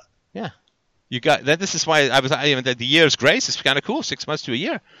about that. Yeah, you got that. This is why the year's grace is kind of cool. 6 months to a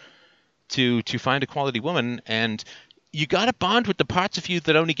year to find a quality woman, and you got to bond with the parts of you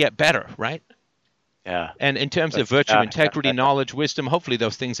that only get better, right? Yeah. And in terms of virtue, integrity, knowledge, wisdom, hopefully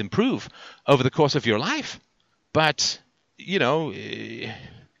those things improve over the course of your life. But your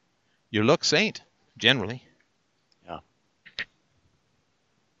looks ain't generally.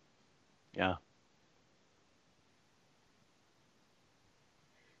 Yeah.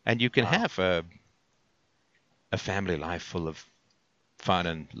 And you can have a family life full of fun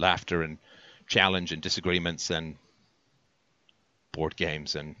and laughter and challenge and disagreements and board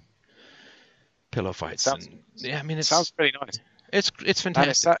games and pillow fights. It sounds pretty nice. It's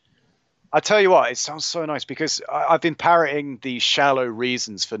fantastic. I tell you what, it sounds so nice because I've been parroting the shallow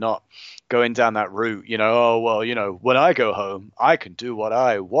reasons for not going down that route. When I go home, I can do what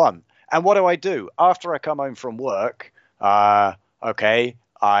I want. And what do? After I come home from work, I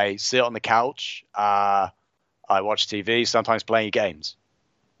sit on the couch, I watch TV, sometimes playing games.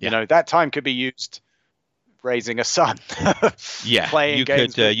 Yeah. That time could be used raising a son. Yeah, Playing you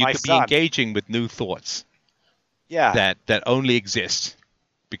games could with you my could be son. engaging with new thoughts Yeah. that only exist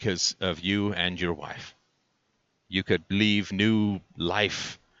because of you and your wife. You could leave new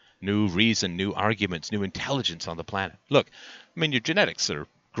life, new reason, new arguments, new intelligence on the planet. Look, I mean, your genetics are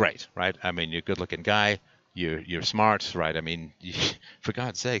great, right? I mean, you're a good-looking guy. You're smart, right? I mean, for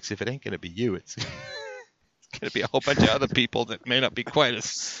God's sakes, if it ain't going to be you, it's going to be a whole bunch of other people that may not be quite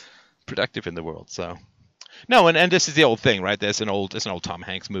as productive in the world. So, no, and this is the old thing, right? There's an old Tom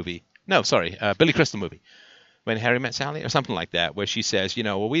Hanks movie. No, sorry, Billy Crystal movie. When Harry Met Sally or something like that, where she says,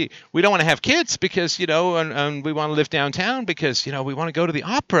 well, we don't want to have kids because, and we want to live downtown because, we want to go to the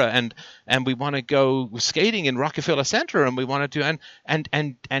opera and we want to go skating in Rockefeller Center and we want to do,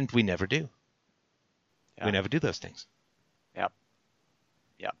 and we never do. Yeah. We never do those things. Yep.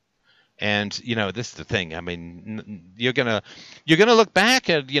 Yep. And, this is the thing. I mean, you're going to look back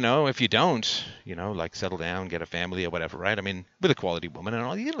at, if you don't, like settle down, get a family or whatever, right? I mean, with a quality woman and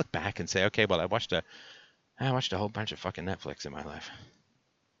all, you look back and say, okay, well, I watched a whole bunch of fucking Netflix in my life,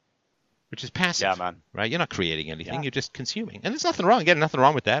 which is passive. Yeah, man. Right? You're not creating anything. Yeah. You're just consuming. And there's nothing wrong. Again, nothing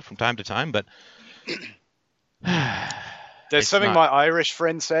wrong with that from time to time. But there's something my Irish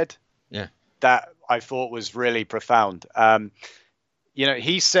friend said that I thought was really profound.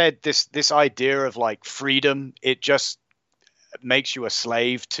 He said this idea of like freedom, it just makes you a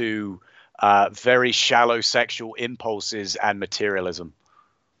slave to very shallow sexual impulses and materialism.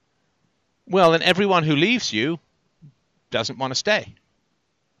 Well, and everyone who leaves you doesn't want to stay.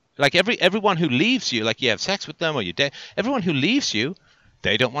 Like everyone who leaves you, like you have sex with them or you date, everyone who leaves you,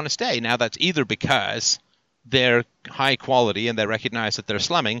 they don't want to stay. Now that's either because they're high quality and they recognize that they're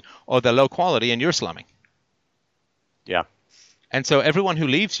slumming, or they're low quality and you're slumming. Yeah. And so everyone who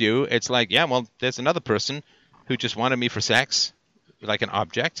leaves you, it's like, yeah, well, there's another person who just wanted me for sex, like an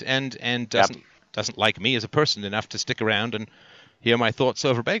object, and doesn't like me as a person enough to stick around and hear my thoughts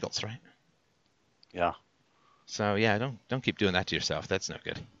over bagels, right? Yeah. So yeah, don't keep doing that to yourself. That's no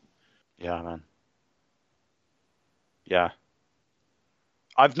good. Yeah, man. Yeah.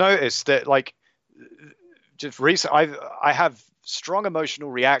 I've noticed that, like, just recently, I have strong emotional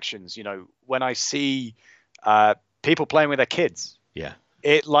reactions. When I see people playing with their kids. Yeah.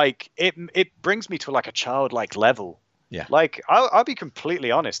 It brings me to like a childlike level. Yeah. Like I'll be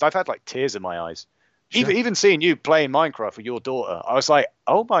completely honest. I've had like tears in my eyes. Sure. Even seeing you playing Minecraft with your daughter, I was like,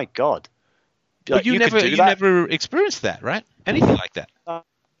 oh my God. But you never experienced that, right? Anything like that?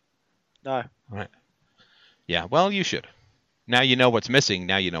 No. Right. Yeah. Well, you should. Now you know what's missing.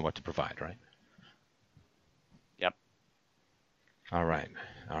 Now you know what to provide, right? Yep. All right.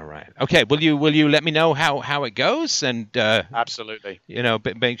 Okay. Will you let me know how it goes? And absolutely.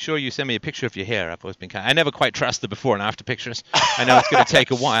 Make sure you send me a picture of your hair. I've always been I never quite trust the before and after pictures. I know it's going to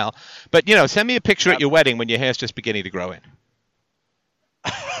take a while, but send me a picture at your wedding when your hair's just beginning to grow in.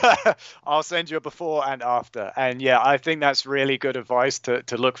 I'll send you a before and after. And yeah, I think that's really good advice to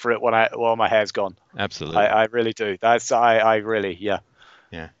look for it while my hair's gone. Absolutely. I really do. I really, yeah.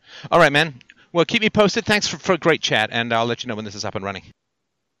 Yeah. All right, man. Well, keep me posted. Thanks for a great chat, and I'll let you know when this is up and running.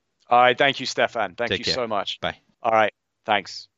 All right. Thank you, Stefan. Thank you care. so much. Bye. All right. Thanks.